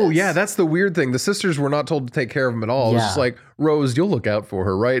 Rose was. No, yeah, that's the weird thing. The sisters were not told to take care of him at all. It was Yeah. just like, Rose, you'll look out for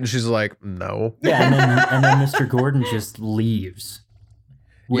her, right? And she's like, no. Yeah, and then Mr. Gordon just leaves,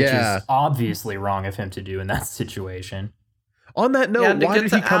 which Yeah. is obviously wrong of him to do in that situation. On that note, yeah, to why get did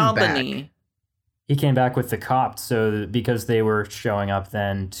to he come Albany. back? He came back with the cops, so because they were showing up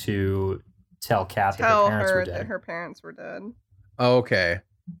then to tell Kat that her Tell parents were her dead. that her parents were dead. Okay.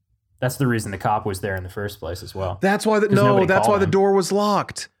 That's the reason the cop was there in the first place as well. That's why 'Cause nobody that's why called the him. door was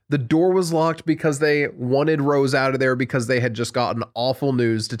locked. The door was locked because they wanted Rose out of there because they had just gotten awful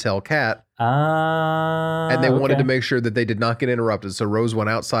news to tell Kat, and they wanted to make sure that they did not get interrupted. So Rose went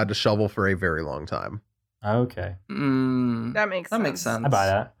outside to shovel for a very long time. Okay, That makes sense. That makes sense. I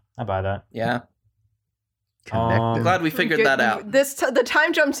buy that. Yeah. Connected. Glad we figured that out. The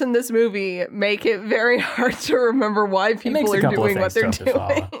time jumps in this movie make it very hard to remember why makes people a are couple of doing what they're things tough to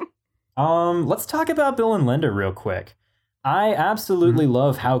follow. doing. Let's talk about Bill and Linda real quick. I absolutely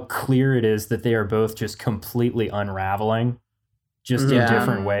love how clear it is that they are both just completely unraveling, just in Yeah.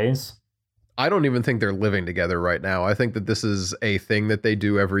 different ways. I don't even think they're living together right now. I think that this is a thing that they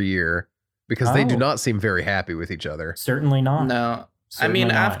do every year because they do Oh. not seem very happy with each other. Certainly not. No. Certainly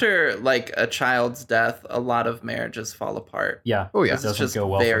not. after like a child's death, a lot of marriages fall apart. Yeah. Oh, yeah. It It's doesn't just go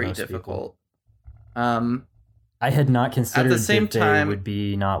well for very most people. difficult. I had not considered same that they time- would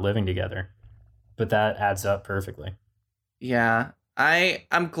be not living together, but that adds up perfectly. Yeah.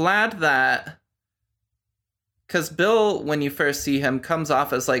 I'm glad that, because Bill, when you first see him, comes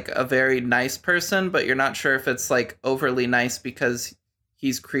off as like a very nice person, but you're not sure if it's like overly nice because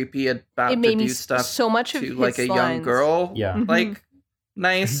he's creepy about It to made me do stuff so much of to his like a young lines. girl. Yeah. Mhm. Like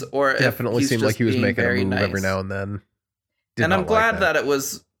nice, or Definitely if he's seemed like just he was being making a very move every nice. now and then. Did And not I'm like glad that it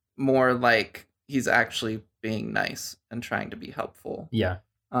was more like he's actually being nice and trying to be helpful. Yeah.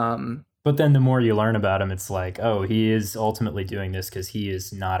 Um, But then the more you learn about him, it's like, oh, he is ultimately doing this because he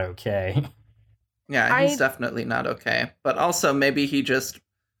is not okay. yeah, he's definitely not okay. But also maybe he just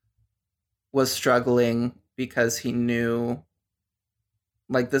was struggling because he knew,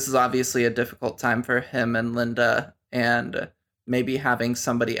 like, this is obviously a difficult time for him and Linda, and maybe having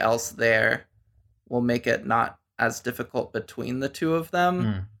somebody else there will make it not as difficult between the two of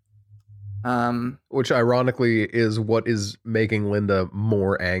them. Which ironically is what is making Linda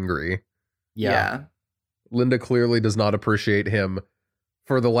more angry. Yeah. Linda clearly does not appreciate him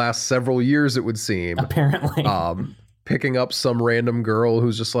for the last several years, it would seem. Apparently. Picking up some random girl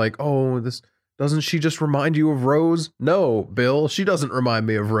who's just like, oh, this doesn't she just remind you of Rose? No, Bill, she doesn't remind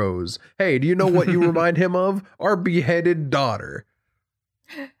me of Rose. Hey, do you know what you remind him of? Our beheaded daughter.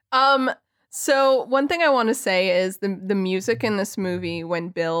 So one thing I want to say is the music in this movie when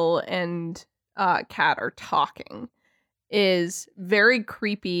Bill and Kat are talking is very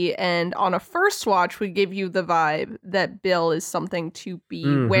creepy, and on a first watch would give you the vibe that Bill is something to be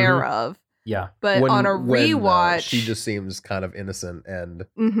aware of. Yeah. But on a when, rewatch, she just seems kind of innocent and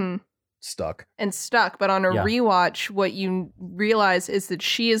stuck. and stuck. But on a Yeah. rewatch, what you realize is that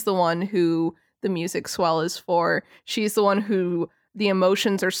she is the one who the music swell is for. She's the one who the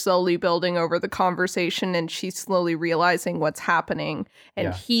emotions are slowly building over the conversation, and she's slowly realizing what's happening, and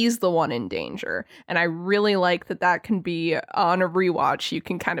Yeah. he's the one in danger. And I really like that can be on a rewatch. You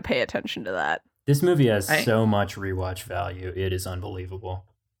can kind of pay attention to that. This movie has I- so much rewatch value. It is unbelievable.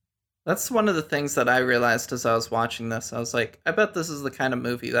 That's one of the things that I realized as I was watching this. I was like, I bet this is the kind of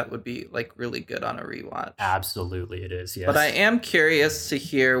movie that would be like really good on a rewatch. Absolutely, it is. Yes. But I am curious to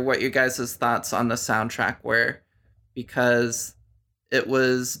hear what your guys' thoughts on the soundtrack were, because it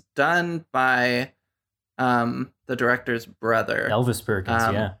was done by the director's brother. Elvis Perkins.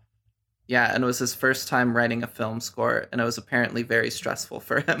 Yeah. Yeah, and it was his first time writing a film score, and it was apparently very stressful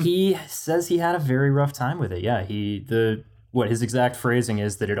for him. He says he had a very rough time with it. Yeah. His exact phrasing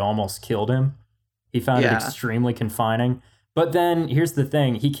is that it almost killed him. He found it Yeah. extremely confining. But then here's the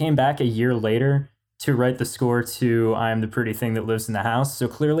thing: he came back a year later to write the score to "I Am the Pretty Thing That Lives in the House." So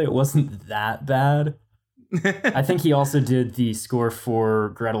clearly, it wasn't that bad. I think he also did the score for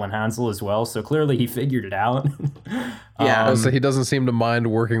Gretel and Hansel as well, so clearly he figured it out. Yeah. So he doesn't seem to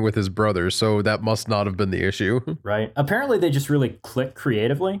mind working with his brother, so that must not have been the issue. Right. Apparently they just really clicked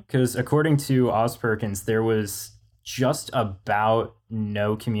creatively, because according to Oz Perkins, there was just about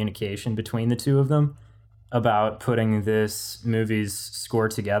no communication between the two of them about putting this movie's score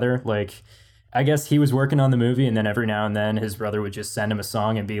together. Like, I guess he was working on the movie, and then every now and then his brother would just send him a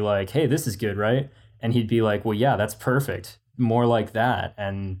song and be like, hey, this is good, right? And he'd be like, well, yeah, that's perfect. More like that.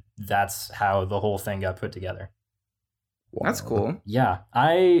 And that's how the whole thing got put together. That's cool. Yeah,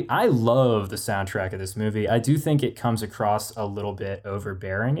 I love the soundtrack of this movie. I do think it comes across a little bit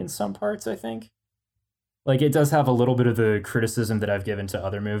overbearing in some parts, I think. Like, it does have a little bit of the criticism that I've given to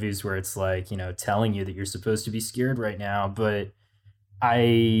other movies where it's like, you know, telling you that you're supposed to be scared right now, but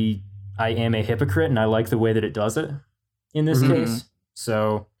I am a hypocrite and I like the way that it does it in this case.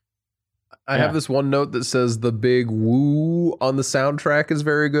 So I have this one note that says the big woo on the soundtrack is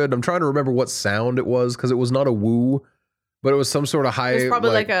very good. I'm trying to remember what sound it was because it was not a woo, but it was some sort of high. It's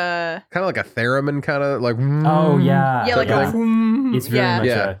probably like a kind of like a theremin, kind of like. Oh yeah, yeah, like a. It's very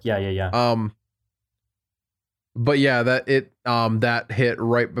much yeah. But yeah, that hit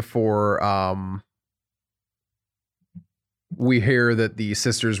right before we hear that the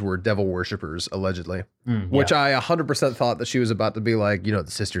sisters were devil worshippers, allegedly. Which I 100% thought that she was about to be like, you know, the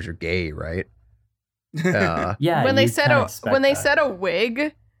sisters are gay, right? Yeah. When they said a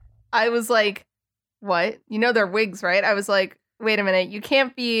wig, I was like, what? You know they're wigs, right? I was like, wait a minute, you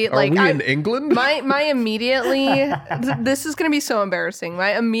can't be like. Are we in England? My immediately, this is going to be so embarrassing.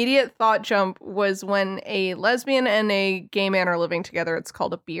 My immediate thought jump was when a lesbian and a gay man are living together, it's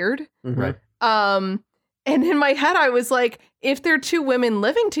called a beard. Right. And in my head, I was like, if they're two women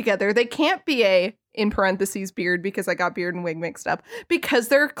living together, they can't be a, in parentheses, beard, because I got beard and wig mixed up, because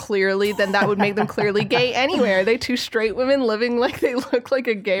they're clearly, then that would make them clearly gay anyway. Are they two straight women living like they look like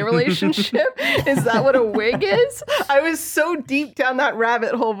a gay relationship? Is that what a wig is? I was so deep down that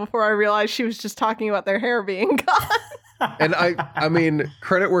rabbit hole before I realized she was just talking about their hair being gone. And I mean,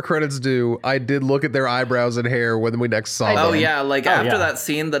 credit where credit's due. I did look at their eyebrows and hair when we next saw them. Oh yeah, like after that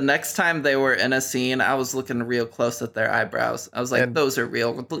scene, the next time they were in a scene, I was looking real close at their eyebrows. I was like, those are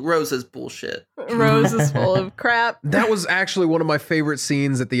real. Rose is bullshit. Rose is full of crap. That was actually one of my favorite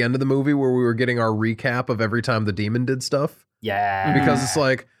scenes at the end of the movie where we were getting our recap of every time the demon did stuff. Yeah. Because it's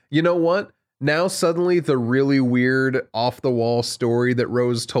like, you know what? Now suddenly the really weird off the wall story that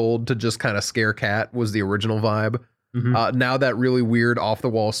Rose told to just kind of scare Kat was the original vibe. Now that really weird off the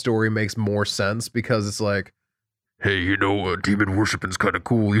wall story makes more sense because it's like, hey, you know, demon worshiping's kind of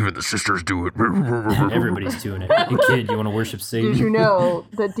cool. Even the sisters do it. Everybody's doing it. Hey kid, you want to worship Satan? Did you know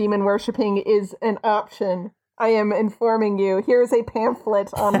that demon worshiping is an option? I am informing you. Here's a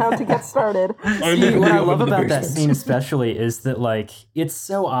pamphlet on how to get started. See, what I love about that scene especially is that, like, it's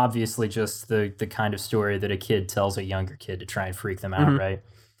so obviously just the kind of story that a kid tells a younger kid to try and freak them out, right?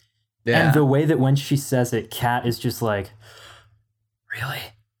 Yeah. And the way that when she says it, Kat is just like, really?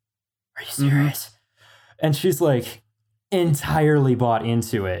 Are you serious? And she's like entirely bought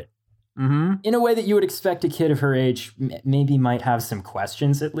into it. In a way that you would expect a kid of her age maybe might have some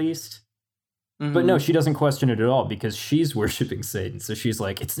questions at least. But no, she doesn't question it at all because she's worshiping Satan. So she's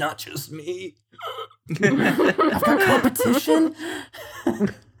like, it's not just me. I've got competition.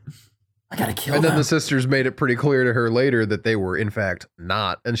 I gotta kill them. And then the sisters made it pretty clear to her later that they were in fact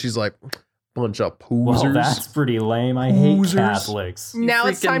not. And she's like, bunch of poosers. Well, that's pretty lame. I hate Catholics. Now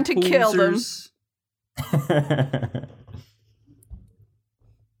it's time to kill them.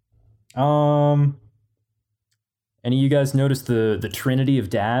 Any of you guys notice the trinity of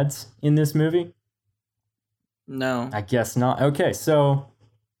dads in this movie? No. I guess not. Okay, so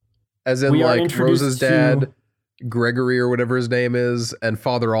as in like Rose's dad, Gregory or whatever his name is, and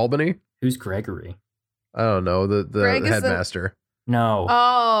Father Albany. Who's Gregory? I don't know, the headmaster. No.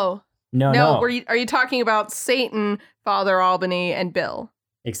 Oh. No. Are you talking about Satan, Father Albany, and Bill?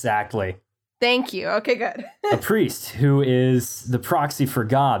 Exactly. Thank you. Okay, good. A priest who is the proxy for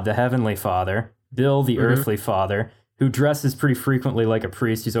God, the Heavenly Father, Bill, the earthly father, who dresses pretty frequently like a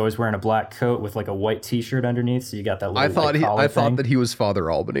priest. He's always wearing a black coat with like a white t-shirt underneath, so you got that little I thought that he was Father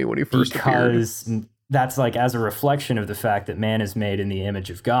Albany when he first appeared. Because that's like as a reflection of the fact that man is made in the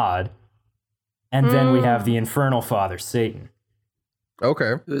image of God. And then we have the infernal father, Satan.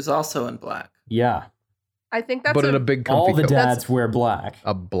 Okay. Who's also in black. Yeah. I think that's in a big comfy all the coat. dads wear black.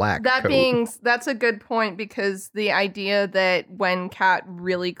 A black that coat. That's a good point because the idea that when Kat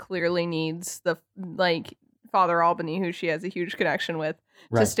really clearly needs the Father Albany, who she has a huge connection with,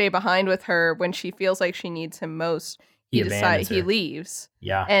 to stay behind with her when she feels like she needs him most, he leaves.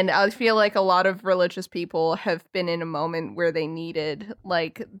 Yeah. And I feel like a lot of religious people have been in a moment where they needed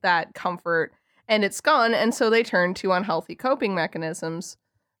like that comfort and it's gone, and so they turn to unhealthy coping mechanisms.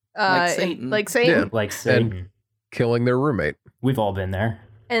 Like Satan. Like Satan. Yeah. Like Satan. And killing their roommate. We've all been there.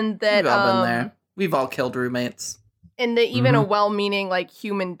 And that We've all been there. We've all killed roommates. And that even a well-meaning like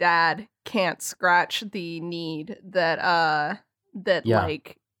human dad can't scratch the need that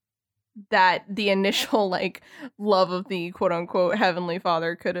like that the initial like love of the quote unquote heavenly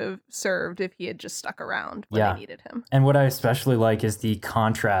father could have served if he had just stuck around when Yeah. they needed him. And what I especially like is the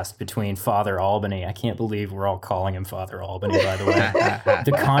contrast between Father Albany. I can't believe we're all calling him Father Albany, by the way.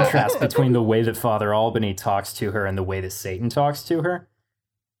 The contrast between the way that Father Albany talks to her and the way that Satan talks to her.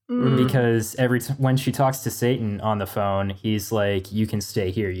 Mm. Because when she talks to Satan on the phone, he's like, you can stay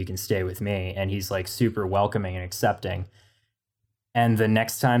here, you can stay with me. And he's like super welcoming and accepting. And the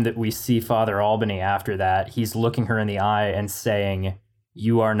next time that we see Father Albany after that, he's looking her in the eye and saying,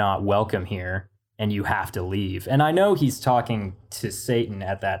 you are not welcome here and you have to leave. And I know he's talking to Satan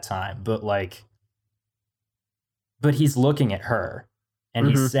at that time, but he's looking at her and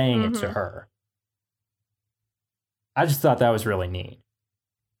he's saying it to her. I just thought that was really neat.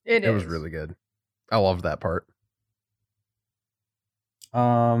 It was really good. I loved that part.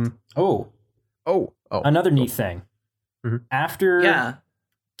 Another neat thing. Mhm. After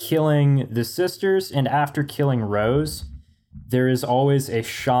killing the sisters and after killing Rose, there is always a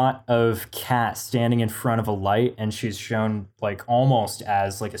shot of Kat standing in front of a light, and she's shown like almost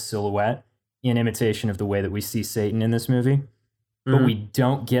as like a silhouette in imitation of the way that we see Satan in this movie. But we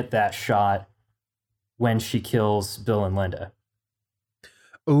don't get that shot when she kills Bill and Linda.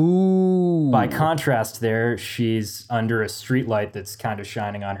 Ooh. By contrast, there, she's under a streetlight that's kind of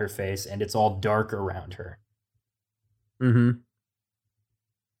shining on her face, and it's all dark around her. Mm-hmm.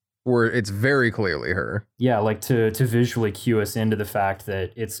 Where it's very clearly her. Yeah, like to visually cue us into the fact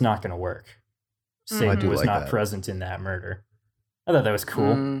that it's not going to work. Satan was not present in that murder. I thought that was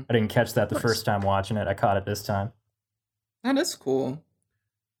cool. I didn't catch that the first time watching it. I caught it this time. That is cool.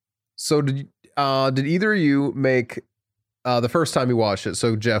 So did either of you make the first time you watched it?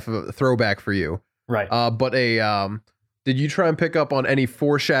 So Jeff, a throwback for you, right? But did you try and pick up on any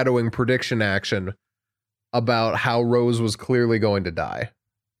foreshadowing prediction action about how Rose was clearly going to die?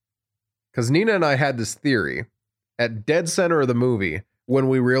 Because Nina and I had this theory at dead center of the movie when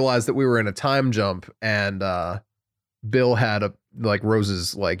we realized that we were in a time jump and Bill had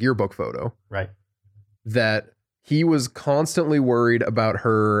Rose's yearbook photo, right? That he was constantly worried about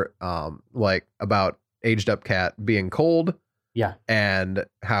her, about aged up Kat being cold. Yeah. And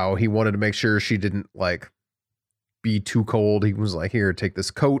how he wanted to make sure she didn't be too cold. He was like, here, take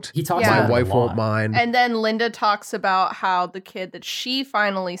this coat. He talks My wife won't mind. And then Linda talks about how the kid that she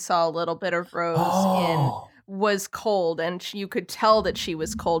finally saw a little bit of Rose in was cold, and you could tell that she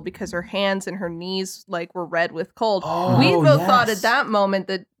was cold because her hands and her knees were red with cold. We both thought at that moment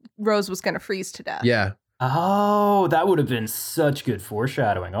that Rose was going to freeze to death. Yeah. Oh, that would have been such good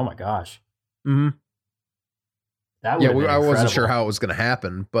foreshadowing. Oh my gosh. Mm-hmm. That would have been I wasn't incredible. sure how it was going to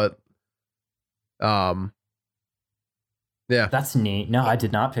happen, but yeah. That's neat. No, I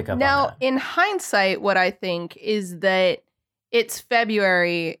did not pick up on that. Now, in hindsight, what I think is that it's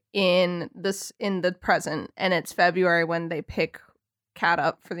February in the present, and it's February when they pick Kat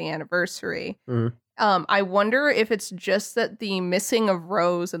up for the anniversary. Mm-hmm. I wonder if it's just that the missing of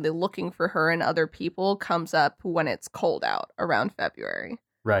Rose and the looking for her and other people comes up when it's cold out around February.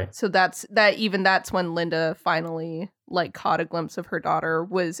 Right. So that's when Linda finally caught a glimpse of her daughter,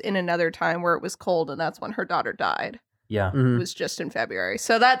 was in another time where it was cold, and that's when her daughter died. Yeah. Mm-hmm. It was just in February.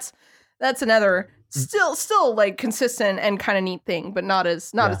 So that's another still consistent and kind of neat thing, but not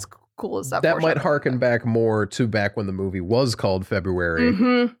as cool as that. That might harken back more to back when the movie was called February,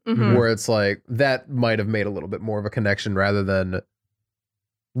 where it's that might have made a little bit more of a connection rather than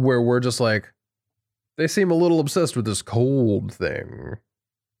where we're just they seem a little obsessed with this cold thing.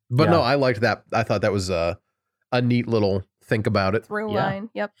 But no, I liked that. I thought that was a neat little think about it. Through line.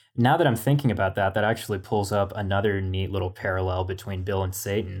 Yep. Now that I'm thinking about that actually pulls up another neat little parallel between Bill and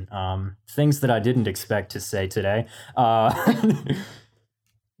Satan. Things that I didn't expect to say today.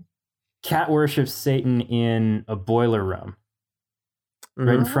 Kat worships Satan in a boiler room,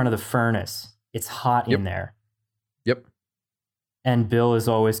 right in front of the furnace. It's hot in there. Yep. And Bill is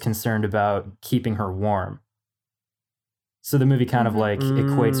always concerned about keeping her warm. So the movie kind of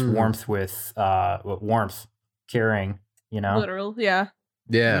equates warmth with warmth, caring, Literal, yeah.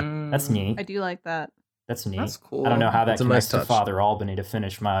 Yeah. That's neat. I do like that. That's neat. That's cool. I don't know how that That's a connects nice to touch. Father Albany to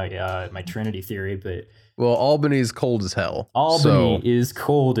finish my my Trinity theory, but Well, Albany's cold as hell. Albany is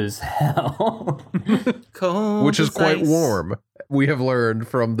cold as hell. Cold which is as quite ice. warm. We have learned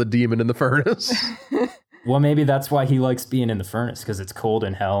from the demon in the furnace. Well, maybe that's why he likes being in the furnace, because it's cold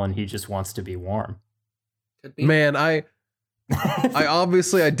in hell and he just wants to be warm. Could be. Man, I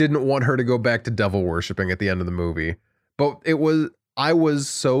obviously I didn't want her to go back to devil worshipping at the end of the movie, but I was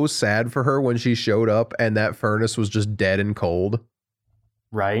so sad for her when she showed up and that furnace was just dead and cold.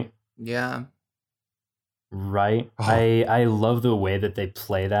 Right? Yeah. Right. Oh. I love the way that they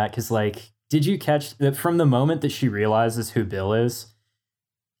play that because, like, did you catch that from the moment that she realizes who Bill is?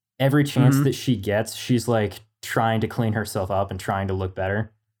 Every chance Mhm. that she gets, she's like trying to clean herself up and trying to look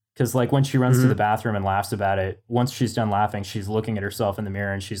better. Because, like, when she runs to Mhm. the bathroom and laughs about it, once she's done laughing, she's looking at herself in the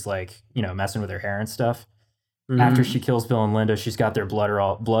mirror and she's like, you know, messing with her hair and stuff. After Mhm. she kills Bill and Linda, she's got their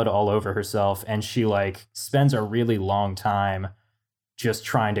blood all over herself, and she like spends a really long time just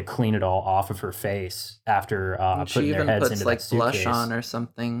trying to clean it all off of her face after And putting she their even heads puts into like that suitcase. blush on or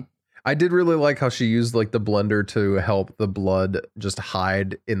something. I did really like how she used like the blender to help the blood just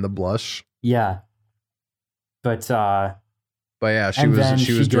hide in the blush. Yeah, but yeah, she and was then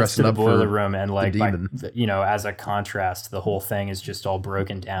she was gets dressing to the up boiler for room, and like demon. you know, as a contrast, the whole thing is just all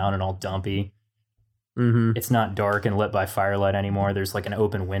broken down and all dumpy. Mhm. It's not dark and lit by firelight anymore. There's like an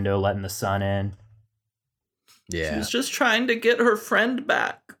open window letting the sun in. Yeah. She's just trying to get her friend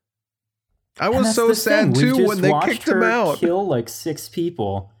back. I And was that's so the sad thing. We've too just when they watched kicked him her out. Kill like 6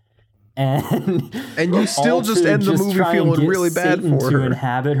 people, and You still all just to end the movie try and feeling get really bad Satan for to her.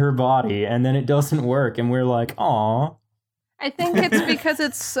 inhabit her body, and then it doesn't work, and we're like, "Aw." I think it's because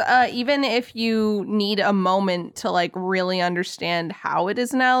it's even if you need a moment to like really understand how it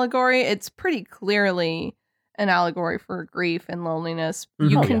is an allegory, it's pretty clearly an allegory for grief and loneliness.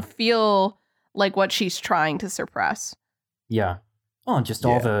 You Oh, can yeah. feel like what she's trying to suppress. Yeah. Oh, and just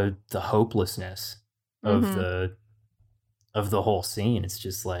all Yeah. the hopelessness of Mhm. the whole scene. It's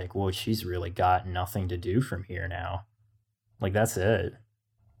just like, well, she's really got nothing to do from here now. Like, that's it.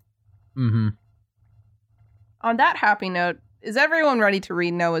 Mm-hmm. On that happy note, is everyone ready to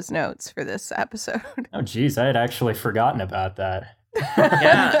read Noah's notes for this episode? Oh, geez, I had actually forgotten about that.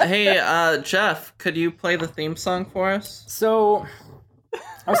 Yeah. Hey, Jeff, could you play the theme song for us? So,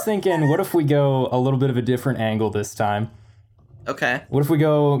 I was thinking, what if we go a little bit of a different angle this time? Okay. What if we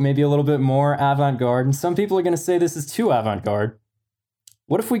go maybe a little bit more avant-garde? And some people are going to say this is too avant-garde.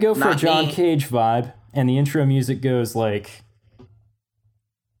 What if we go for a Not John me. Cage vibe, and the intro music goes like...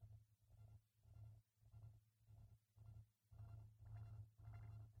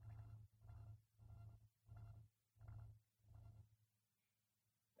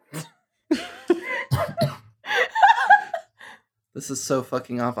 This is so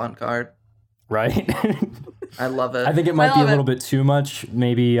fucking avant-garde. Right? I love it. I think it might I be a love little bit too much.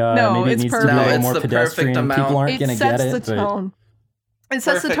 Maybe No, maybe it it's needs to perfect. be a No, little it's more the perfect pedestrian. amount. People aren't It going to get sets it. the but tone. It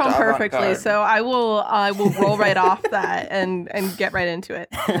sets the Perfect tone perfectly, avant-garde. so I will roll right off that and get right into it.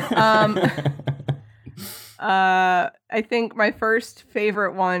 Um, I think my first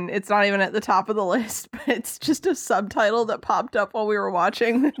favorite one, it's not even at the top of the list, but it's just a subtitle that popped up while we were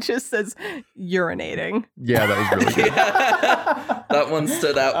watching that just says urinating. Yeah, that was really good. Yeah. That one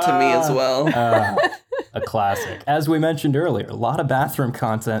stood out to me as well. A classic. As we mentioned earlier, a lot of bathroom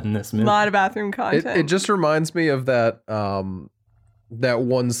content in this A movie. lot of bathroom content. It just reminds me of that that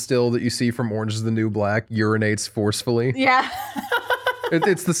one still that you see from Orange is the New Black, urinates forcefully. yeah.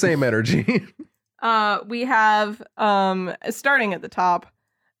 It's the same energy. We have starting at the top.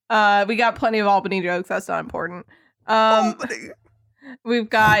 We got plenty of Albany jokes. That's not important. We've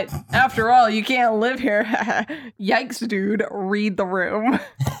got, after all, you can't live here. Yikes, dude. Read the room.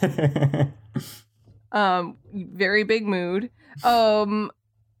 Very big mood.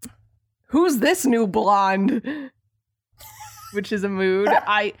 Who's this new blonde? Which is a mood.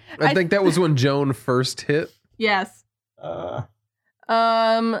 I think that was when Joan first hit. yes.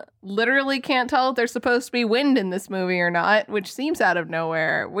 Literally can't tell if there's supposed to be wind in this movie or not, which seems out of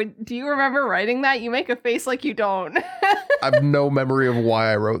nowhere. Do you remember writing that? You make a face like you don't. I have no memory of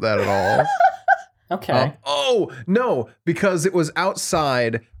why I wrote that at all. Okay. Oh, no, because it was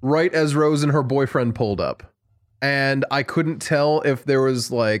outside right as Rose and her boyfriend pulled up. And I couldn't tell if there was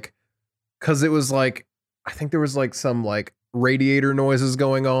like, because it was like, I think there was like some like radiator noises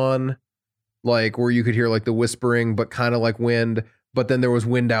going on, like where you could hear like the whispering, but kind of like wind. But then there was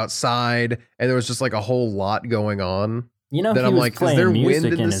wind outside, and there was just like a whole lot going on. You know, Then he I'm was like, is playing there wind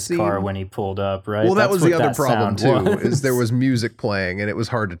music in in this his car scene? when he pulled up, right? Well, that That's was the what other problem sound too, was. is there was music playing, and it was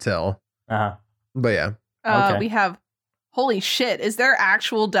hard to tell. Uh-huh. But yeah, Okay. We have, holy shit, is there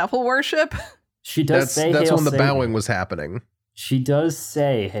actual devil worship? She does say that's Hail when the Satan. bowing was happening. She does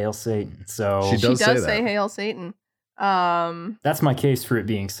say Hail Satan. So She does say that. say Hail Satan. that's my case for it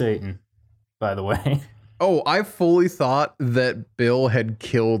being Satan, by the way. Oh, I fully thought that Bill had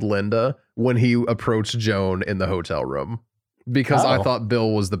killed Linda when he approached Joan in the hotel room, because I Oh. thought Bill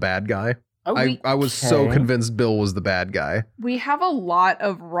was the bad guy. Oh, I was so okay. convinced Bill was the bad guy. We have a lot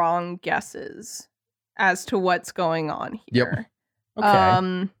of wrong guesses as to what's going on Yep. here.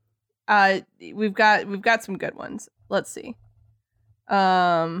 Okay. We've got some good ones. Let's see.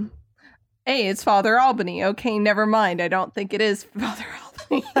 Hey, it's Father Albany. Okay, never mind. I don't think it is Father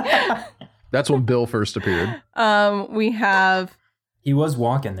Albany. That's when Bill first appeared. We have... He was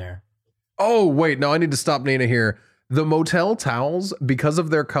walking there. Oh, wait. No, I need to stop Nina here. The motel towels, because of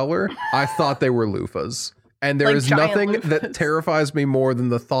their color, I thought they were loofahs. And there Like is giant nothing loofahs. that terrifies me more than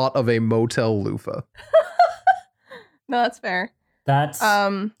the thought of a motel loofah. No, that's fair. That's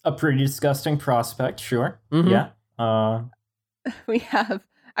Um, a pretty disgusting prospect, sure. Mhm. Yeah. we have...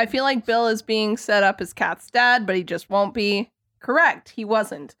 I feel like Bill is being set up as Kat's dad, but he just won't be. Correct. He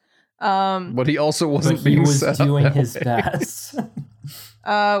wasn't. But he also But wasn't he being was set up doing that his way. best.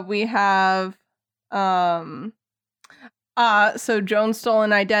 We have so Joan stole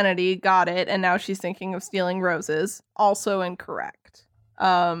an identity, got it, and now she's thinking of stealing Rose's. Also incorrect.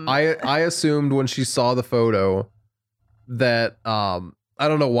 I assumed when she saw the photo that I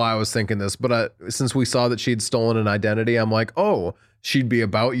don't know why I was thinking this, but since we saw that she'd stolen an identity, I'm like, oh, she'd be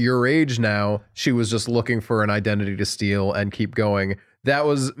about your age now. She was just looking for an identity to steal and keep going. That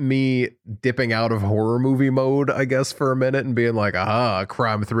was me dipping out of horror movie mode, I guess, for a minute and being like, aha,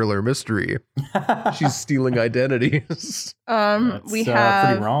 crime thriller mystery. She's stealing identities. That's, we have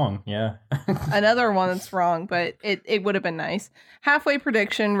pretty wrong. Yeah. another one that's wrong, but it would have been nice. Halfway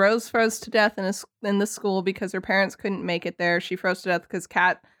prediction: Rose froze to death in the school because her parents couldn't make it there. She froze to death because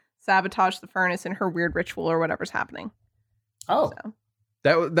Kat sabotaged the furnace in her weird ritual or whatever's happening. Oh, So.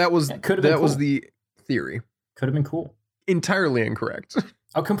 That was It could've been that was cool. the theory. could have been cool. Entirely incorrect.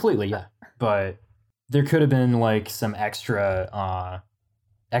 Oh, completely, yeah. But there could have been like some extra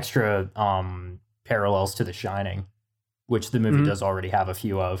parallels to The Shining, which the movie Mhm. does already have a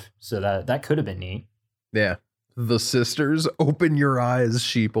few of. So that could have been neat. Yeah. The sisters, open your eyes,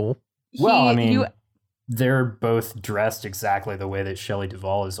 sheeple. Well, I He- mean, you- they're both dressed exactly the way that Shelley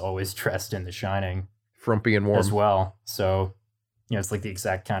Duvall is always dressed in The Shining Frumpy and warm. as well. So, it's like the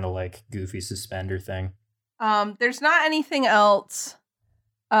exact kind of like goofy suspender thing. there's not anything else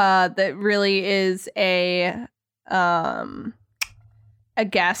that really is a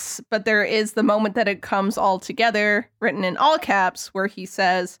guess, but there is the moment that it comes all together, written in all caps, where he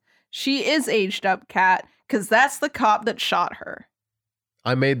says, "She is aged up, Kat, because that's the cop that shot her."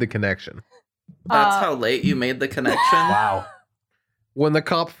 I made the connection. That's Uh, how late you made the connection. Wow. When the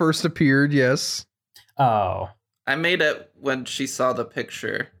cop first appeared, yes. Oh, I made it when she saw the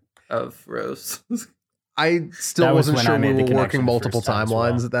picture of Rose. I still That was wasn't when sure I made we the were connection working the multiple first time as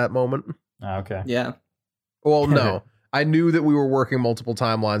timelines well. at that moment. okay. Yeah. Well, no. I knew that we were working multiple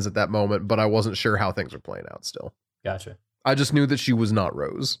timelines at that moment, but I wasn't sure how things were playing out still. Gotcha. I just knew that she was not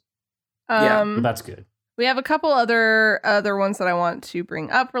Rose. Yeah, But that's good. We have a couple other ones that I want to bring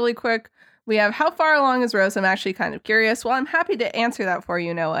up really quick. We have how far along is Rose? I'm actually kind of curious. Well, I'm happy to answer that for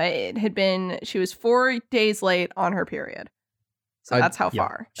you, Noah. She was 4 days late on her period. So that's how yeah.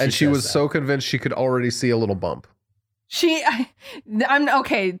 far. And she says was that. so convinced she could already see a little bump. I'm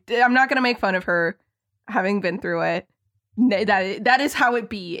okay. I'm not going to make fun of her having been through it. That is how it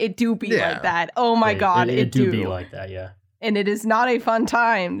be. It do be Yeah. like that. Oh my Yeah, God. It do be like that, yeah. And it is not a fun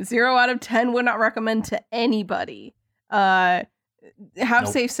time. 0 out of 10 would not recommend to anybody. Have Nope.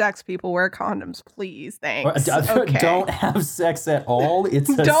 safe sex, people. Wear condoms, please. Or, Thanks. Okay. Don't have sex at all. It's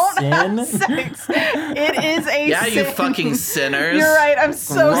a Don't sin. have sex. It is a Yeah, sin. you fucking sinners. You're right. I'm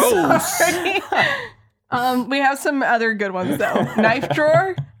so Gross. sorry. We have some other good ones though. Knife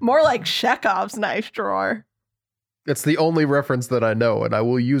drawer, more like Chekhov's knife drawer. It's the only reference that I know, and I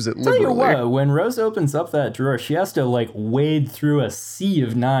will use it Tell you liberally. what, when Rose opens up that drawer, she has to like wade through a sea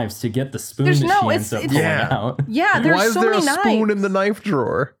of knives to get the spoon There's that no- she it's- ends up it's- pulling Yeah. out. Yeah, there's Why is so there a many spoon knives. in the knife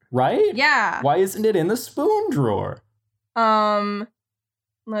drawer? Right? Yeah. Why isn't it in the spoon drawer?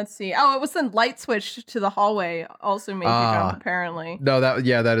 Let's see. Oh, it was the light switch to the hallway also made you jump, apparently. No,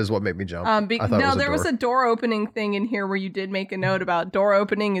 that is what made me jump. I thought it was there was door. a door opening thing in here where you did make a note about door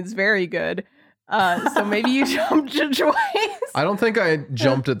opening is very good. So maybe you jumped twice. I don't think I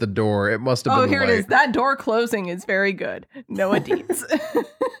jumped at the door. It must have Oh, been here it late. is. That door closing is very good. Noah Dietz.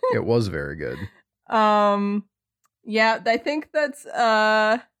 It was very good. Yeah, I think that's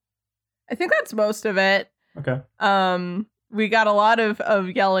most of it. Okay. We got a lot of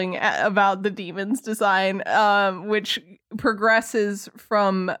yelling about the demon's design, which progresses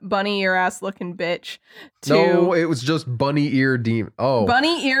from bunny ear ass looking bitch to No, it was just bunny ear demon. Oh,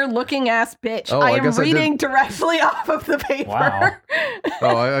 bunny ear looking ass bitch. Oh, I I am guess I did- reading directly off of the paper. Wow.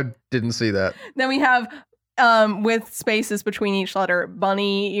 oh, I didn't see that. Then we have with spaces between each letter,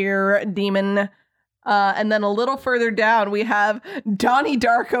 bunny ear demon And then a little further down, we have Donnie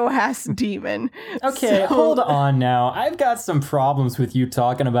Darko has demon. Okay, So- hold on now. I've got some problems with you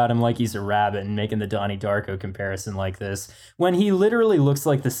talking about him like he's a rabbit and making the Donnie Darko comparison like this, when he literally looks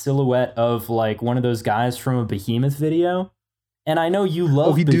like the silhouette of like one of those guys from a Behemoth video. And I know you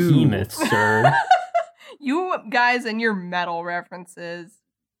love he do. Behemoth, sir. You guys and your metal references.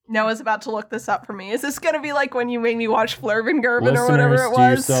 Noah's about to look this up for me. Is this going to be like when you made me watch Flurvin Gervin or whatever Listeners, it do was?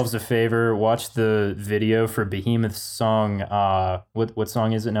 yourselves a favor. Watch the video for Behemoth's song. What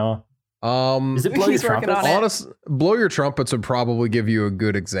song is it, Noah? Is it Blow Your He's working Trumpets? on it. Honest, Blow Your Trumpets would probably give you a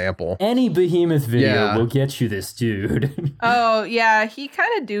good example. Any Behemoth video Yeah. will get you this dude. Oh, yeah. He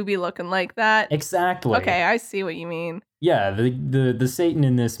kind of do be looking like that. Exactly. Okay, I see what you mean. Yeah, the Satan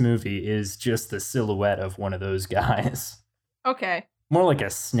in this movie is just the silhouette of one of those guys. Okay. More like a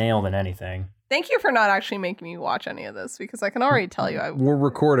snail than anything. Thank you for not actually making me watch any of this because I can already tell you I We're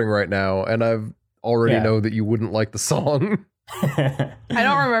recording right now, and I've already Yeah. know that you wouldn't like the song. I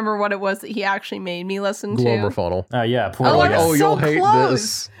don't remember what it was that he actually made me listen Glomer to. Funnel. Yeah, poor Oh, like I was Oh, so you'll hate close.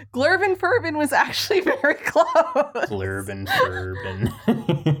 this. Glurvin Furbin was actually very close. Blurbin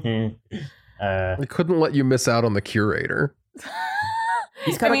Furbin. I couldn't let you miss out on the curator.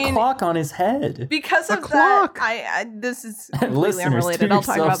 He's got I a mean, clock on his head. Because A of clock. that, I this is completely Listeners, do unrelated. I'll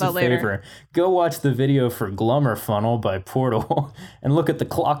talk about yourselves that a later. favor. Go watch the video for Glummer Funnel by Portal and look at the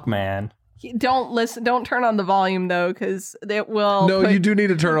clock man. Don't listen. Don't turn on the volume though, because it will. No, you do need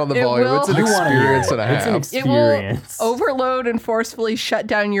to turn on the it volume. will- It's an You wanna hear experience it. and a It's an half. It will experience. overload and forcefully shut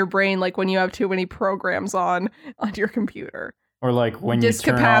down your brain, like when you have too many programs on your computer. Or like when you Disk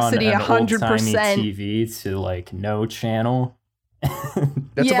turn on capacity, an 100%. old-timey TV to like no channel. That's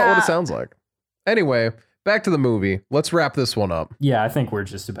about Yeah. what it sounds like. Anyway, back to the movie. Let's wrap this one up. Yeah, I think we're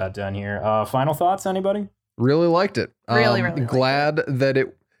just about done here. Final thoughts, anybody? Really liked it. Really liked glad that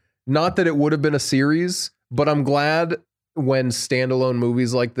it, not that it would have been a series, but I'm glad when standalone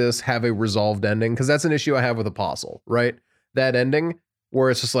movies like this have a resolved ending, because that's an issue I have with Apostle, right? That ending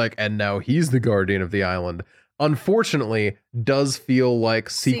where it's just like, and now he's the guardian of the island, unfortunately does feel like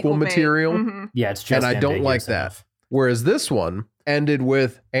sequel bait. material. Mhm. Yeah, it's just And I don't like ambiguous that. enough. Whereas this one ended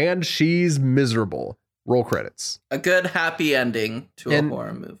with, and she's miserable. Roll credits. A good happy ending to And- a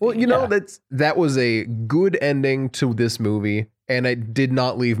horror movie. Well, you know, Yeah. that was a good ending to this movie, and it did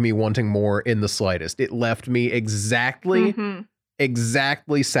not leave me wanting more in the slightest. It left me exactly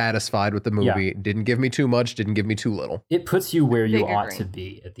satisfied with the movie. Didn't give me too much, didn't give me too little. It puts you where you Big ought agree. to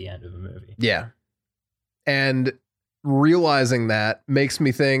be at the end of a movie. Yeah. And realizing that makes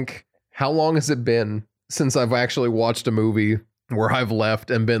me think, how long has it been since I've actually watched a movie where I've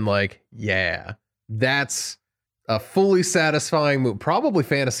left and been like, yeah, that's a fully satisfying movie? Probably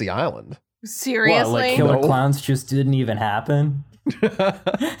Fantasy Island. Seriously, What, like Killer No. Clowns just didn't even happen?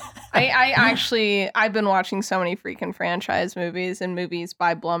 I've been watching so many freaking franchise movies and movies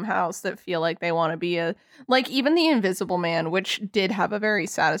by Blumhouse that feel like they want to be like even The Invisible Man, which did have a very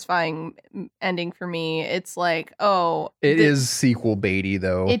satisfying ending for me. It's like, oh, It is sequel baity,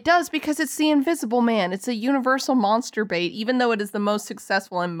 though. It does because it's The Invisible Man. It's a universal monster bait, even though it is the most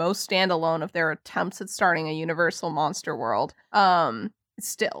successful and most standalone of their attempts at starting a universal monster world.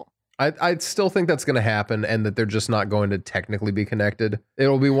 Still. I still think that's going to happen, and that they're just not going to technically be connected.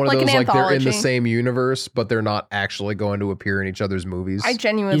 It'll be one of Like an those, like, they're in the anthology. same universe, but they're not actually going to appear in each other's movies. I He's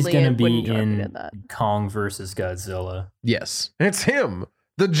genuinely going to would be enjoy if we did in that. Kong versus Godzilla. Yes, it's him,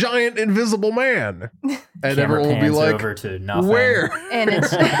 the giant invisible man, and Camera everyone will be pans like, over to nothing. "Where?" And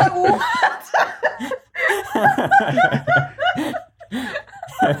it's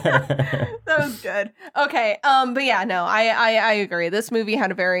that was good. Okay. But yeah, no, I agree. This movie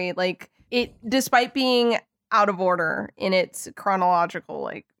had a very despite being out of order in its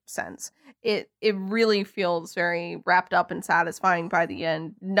chronological sense, it really feels very wrapped up and satisfying by the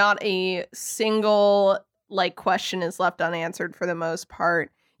end. Not a single question is left unanswered for the most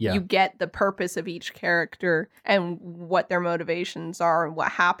part. Yeah. You get the purpose of each character and what their motivations are and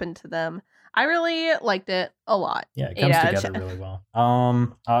what happened to them. I really liked it a lot. Yeah, it 8 comes out of together 10. really well.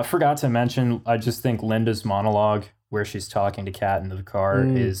 I forgot to mention, I just think Linda's monologue where she's talking to Kat in the car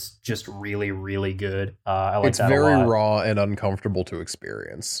is just really, really good. I like It's that very a lot. raw and uncomfortable to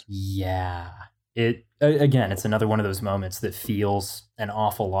experience. Yeah. Again, it's another one of those moments that feels an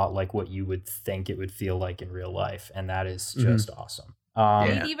awful lot like what you would think it would feel like in real life, and that is just awesome.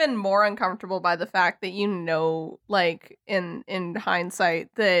 Made even more uncomfortable by the fact that in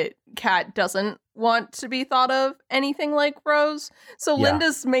hindsight that Kat doesn't want to be thought of anything like Rose. So Yeah.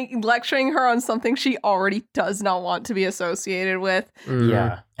 Linda's lecturing her on something she already does not want to be associated with. Mhm.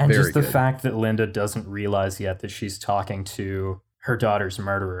 Yeah. And Very just the good. fact that Linda doesn't realize yet that she's talking to her daughter's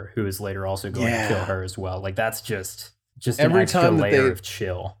murderer, who is later also going to kill her as well. Like that's just Every an extra time that layer they- of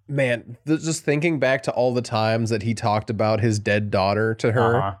chill. Man, just thinking back to all the times that he talked about his dead daughter to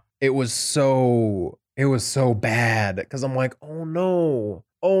her, Uh-huh. it was so bad because I'm like, oh no,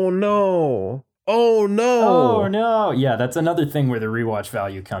 oh no, oh no, Oh no. Yeah, that's another thing where the rewatch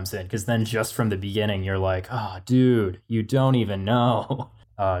value comes in, because then just from the beginning you're like, oh dude, you don't even know.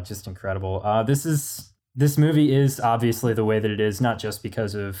 Just incredible. This movie is obviously the way that it is, not just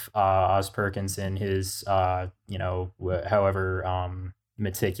because of Oz Perkins and his however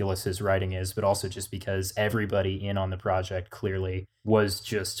meticulous his writing is, but also just because everybody in on the project clearly was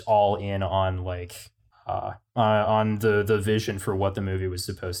just all in on on the vision for what the movie was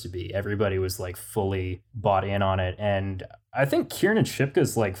supposed to be. Everybody was like fully bought in on it. And I think Kiernan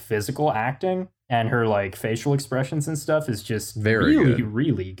Shipka's like physical acting and her like facial expressions and stuff is just Very really, good.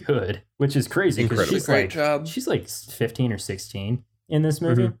 really good, which is crazy because Incredibly she's great like job. she's like 15 or 16 in this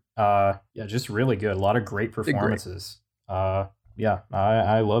movie. Yeah, just really good. A lot of great great. performances. Yeah,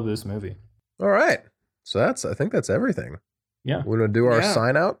 I love this movie. All right, so I think that's everything. Yeah. We're gonna do our Yeah.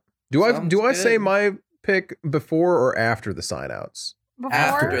 sign out. Sounds Do I say good. my pick before or after the sign outs?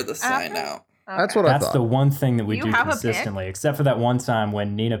 After the sign out. That's what I That's thought. the one thing that we You do have a pick? consistently, except for that one time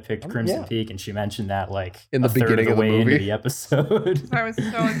when Nina picked Crimson yeah. Peak and she mentioned that like In the a third beginning of of the the way into movie. the episode. I was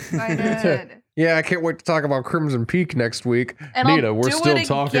so excited. Yeah, I can't wait to talk about Crimson Peak next week. And I'll Nina, we're do still it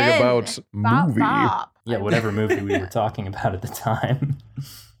talking again. about movie. Bop. Yeah, whatever movie we were talking about at the time.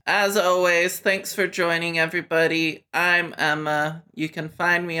 As always, thanks for joining everybody. I'm Emma. You can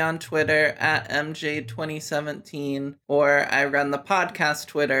find me on Twitter at MJ2017, or I run the podcast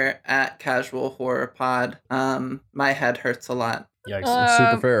Twitter at Casual Horror Pod. My head hurts a lot. Yikes.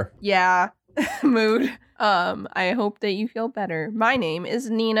 Super fair. Yeah. Mood. I hope that you feel better. My name is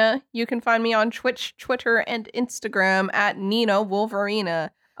Nina. You can find me on Twitch, Twitter, and Instagram at Nina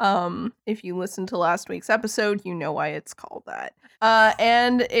Wolverina. If you listened to last week's episode, you know why it's called that.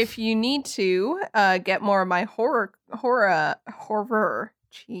 And if you need to get more of my horror,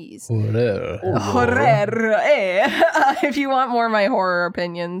 jeez. If you want more of my horror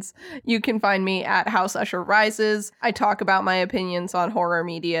opinions, you can find me at House Usher Rises. I talk about my opinions on horror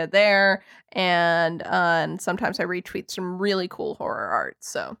media there, and sometimes I retweet some really cool horror art.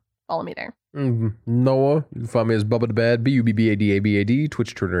 So follow me there. Noah, you can find me as Bubba the Bad, BUBBADABAD,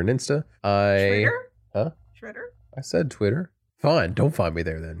 Twitch, Twitter, and Insta. Huh? Shredder? I said Twitter. Fine, don't find me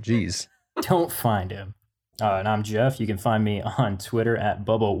there then. Jeez. Don't find him. And I'm Jeff. You can find me on Twitter at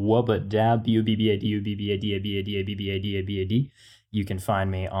BubbaWubbadab, BUBBADUBBADABBADABBAD. You can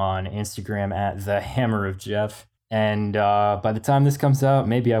find me on Instagram at The Hammer of Jeff. And by the time this comes out,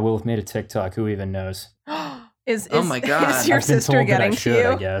 maybe I will have made a TikTok. Who even knows? Is Oh my God. Is your I've been sister told that getting I to should,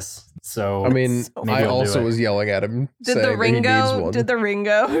 I you? guess. So I mean, maybe I I'll do also it. was yelling at him Did saying the that he needs Ringo? one. Did the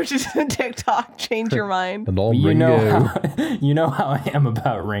Ringo TikTok change your mind? And all You Ringo. know how I am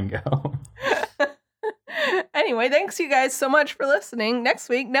about Ringo. Anyway, thanks you guys so much for listening. Next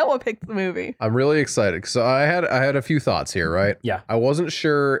week, Noah picked the movie. I'm really excited. So I had a few thoughts here, right? Yeah. I wasn't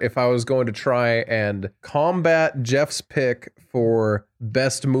sure if I was going to try and combat Jeff's pick for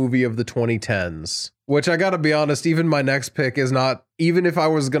best movie of the 2010s, which I gotta be honest, even my next pick is not, even if I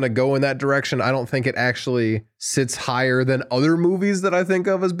was gonna go in that direction, I don't think it actually sits higher than other movies that I think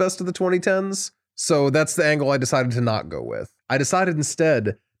of as best of the 2010s. So that's the angle I decided to not go with. I decided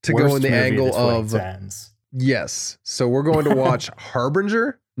instead to go Worst in the movie angle of 2010s. yes. So we're going to watch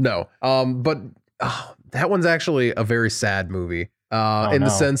Harbinger. No. But that one's actually a very sad movie. In the no.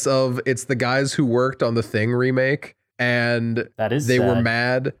 sense of it's the guys who worked on the Thing remake, and That is they were sad.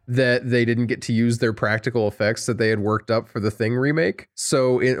 mad that they didn't get to use their practical effects that they had worked up for the Thing remake.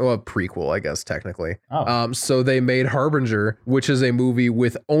 So a prequel, I guess technically. Oh. So they made Harbinger, which is a movie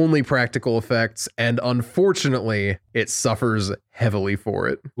with only practical effects, and unfortunately, it suffers heavily for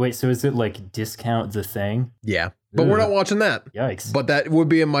it. Wait, so is it like Discount the Thing? Yeah. But we're Ugh. not watching that. Yikes. But that would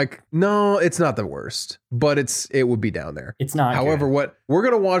be in my no, it's not the worst, but it would be down there. It's not. However, good. what we're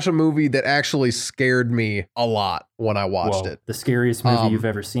gonna watch a movie that actually scared me a lot when I watched Whoa, it. the scariest movie Um, you've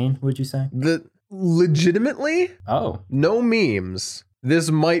ever seen, would you say? Legitimately, Oh. no memes. This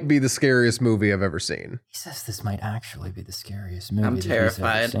might be the scariest movie I've ever seen. He says this might actually be the scariest movie I'm that he's ever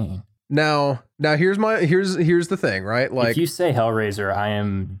terrified. seen. Now here's the thing, right? Like If you say Hellraiser, I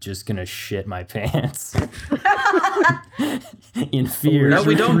am just gonna shit my pants in fear. No,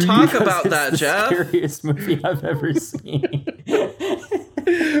 we don't talk because about it's that, the Jeff. Scariest movie I've ever seen.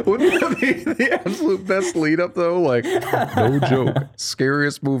 wouldn't that be the absolute best lead up though? Like, no joke.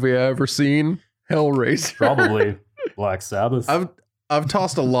 Scariest movie I ever seen? Hellraiser. Probably Black Sabbath. I've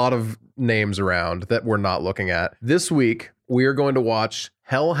tossed a lot of names around that we're not looking at. This week, we are going to watch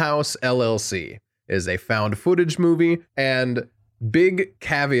Hell House LLC. It is a found footage movie, and big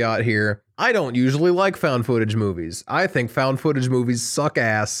caveat here, I don't usually like found footage movies. I think found footage movies suck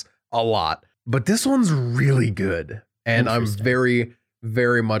ass a lot, but this one's really good, and I'm very,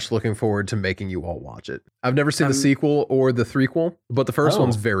 very much looking forward to making you all watch it. I've never seen the sequel or the threequel, but the first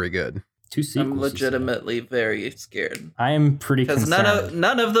one's very good. 2 sequels. I'm legitimately very scared. I am pretty because concerned.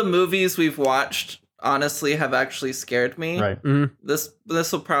 none of the movies we've watched honestly have actually scared me. Right. This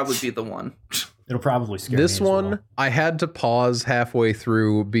will probably be the one. It'll probably scare this me as one well. I had to pause halfway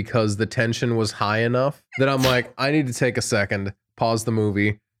through because the tension was high enough that I'm like, I need to take a second, pause the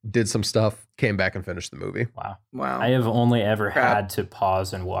movie, did some stuff, came back and finished the movie. Wow. I have only ever Crap. had to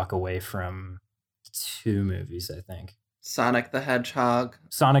pause and walk away from 2 movies, I think. Sonic the Hedgehog.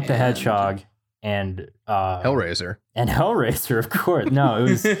 Sonic the And- Hedgehog and Hellraiser. And Hellraiser, of course. No, it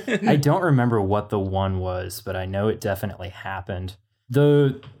was I don't remember what the one was, but I know it definitely happened.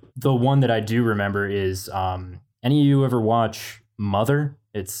 The one that I do remember is any of you ever watch Mother?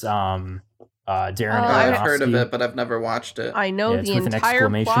 It's Darren I've Aronofsky. heard of it, but I've never watched it. I know Yeah, it's the with an entire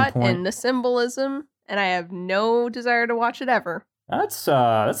exclamation plot point. and the symbolism, and I have no desire to watch it ever. That's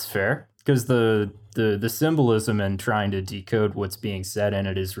fair because the symbolism and trying to decode what's being said in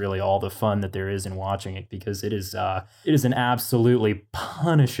it is really all the fun that there is in watching it, because it is an absolutely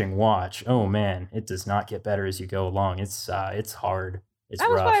punishing watch. Oh man, it does not get better as you go along. It's hard. It's That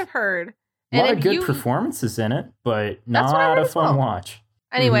was rough. what I've heard. A lot And of if good you- performances in it, but That's what I not heard a as fun well. watch.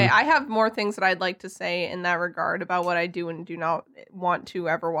 Anyway, Mm-hmm. I have more things that I'd like to say in that regard about what I do and do not want to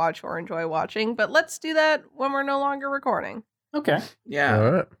ever watch or enjoy watching, but let's do that when we're no longer recording. Okay. Yeah.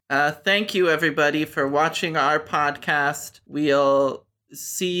 All right. Thank you, everybody, for watching our podcast. We'll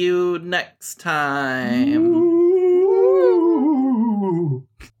see you next time.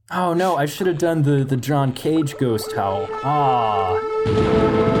 Oh no, I should have done the John Cage ghost howl.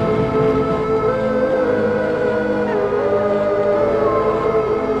 Ah.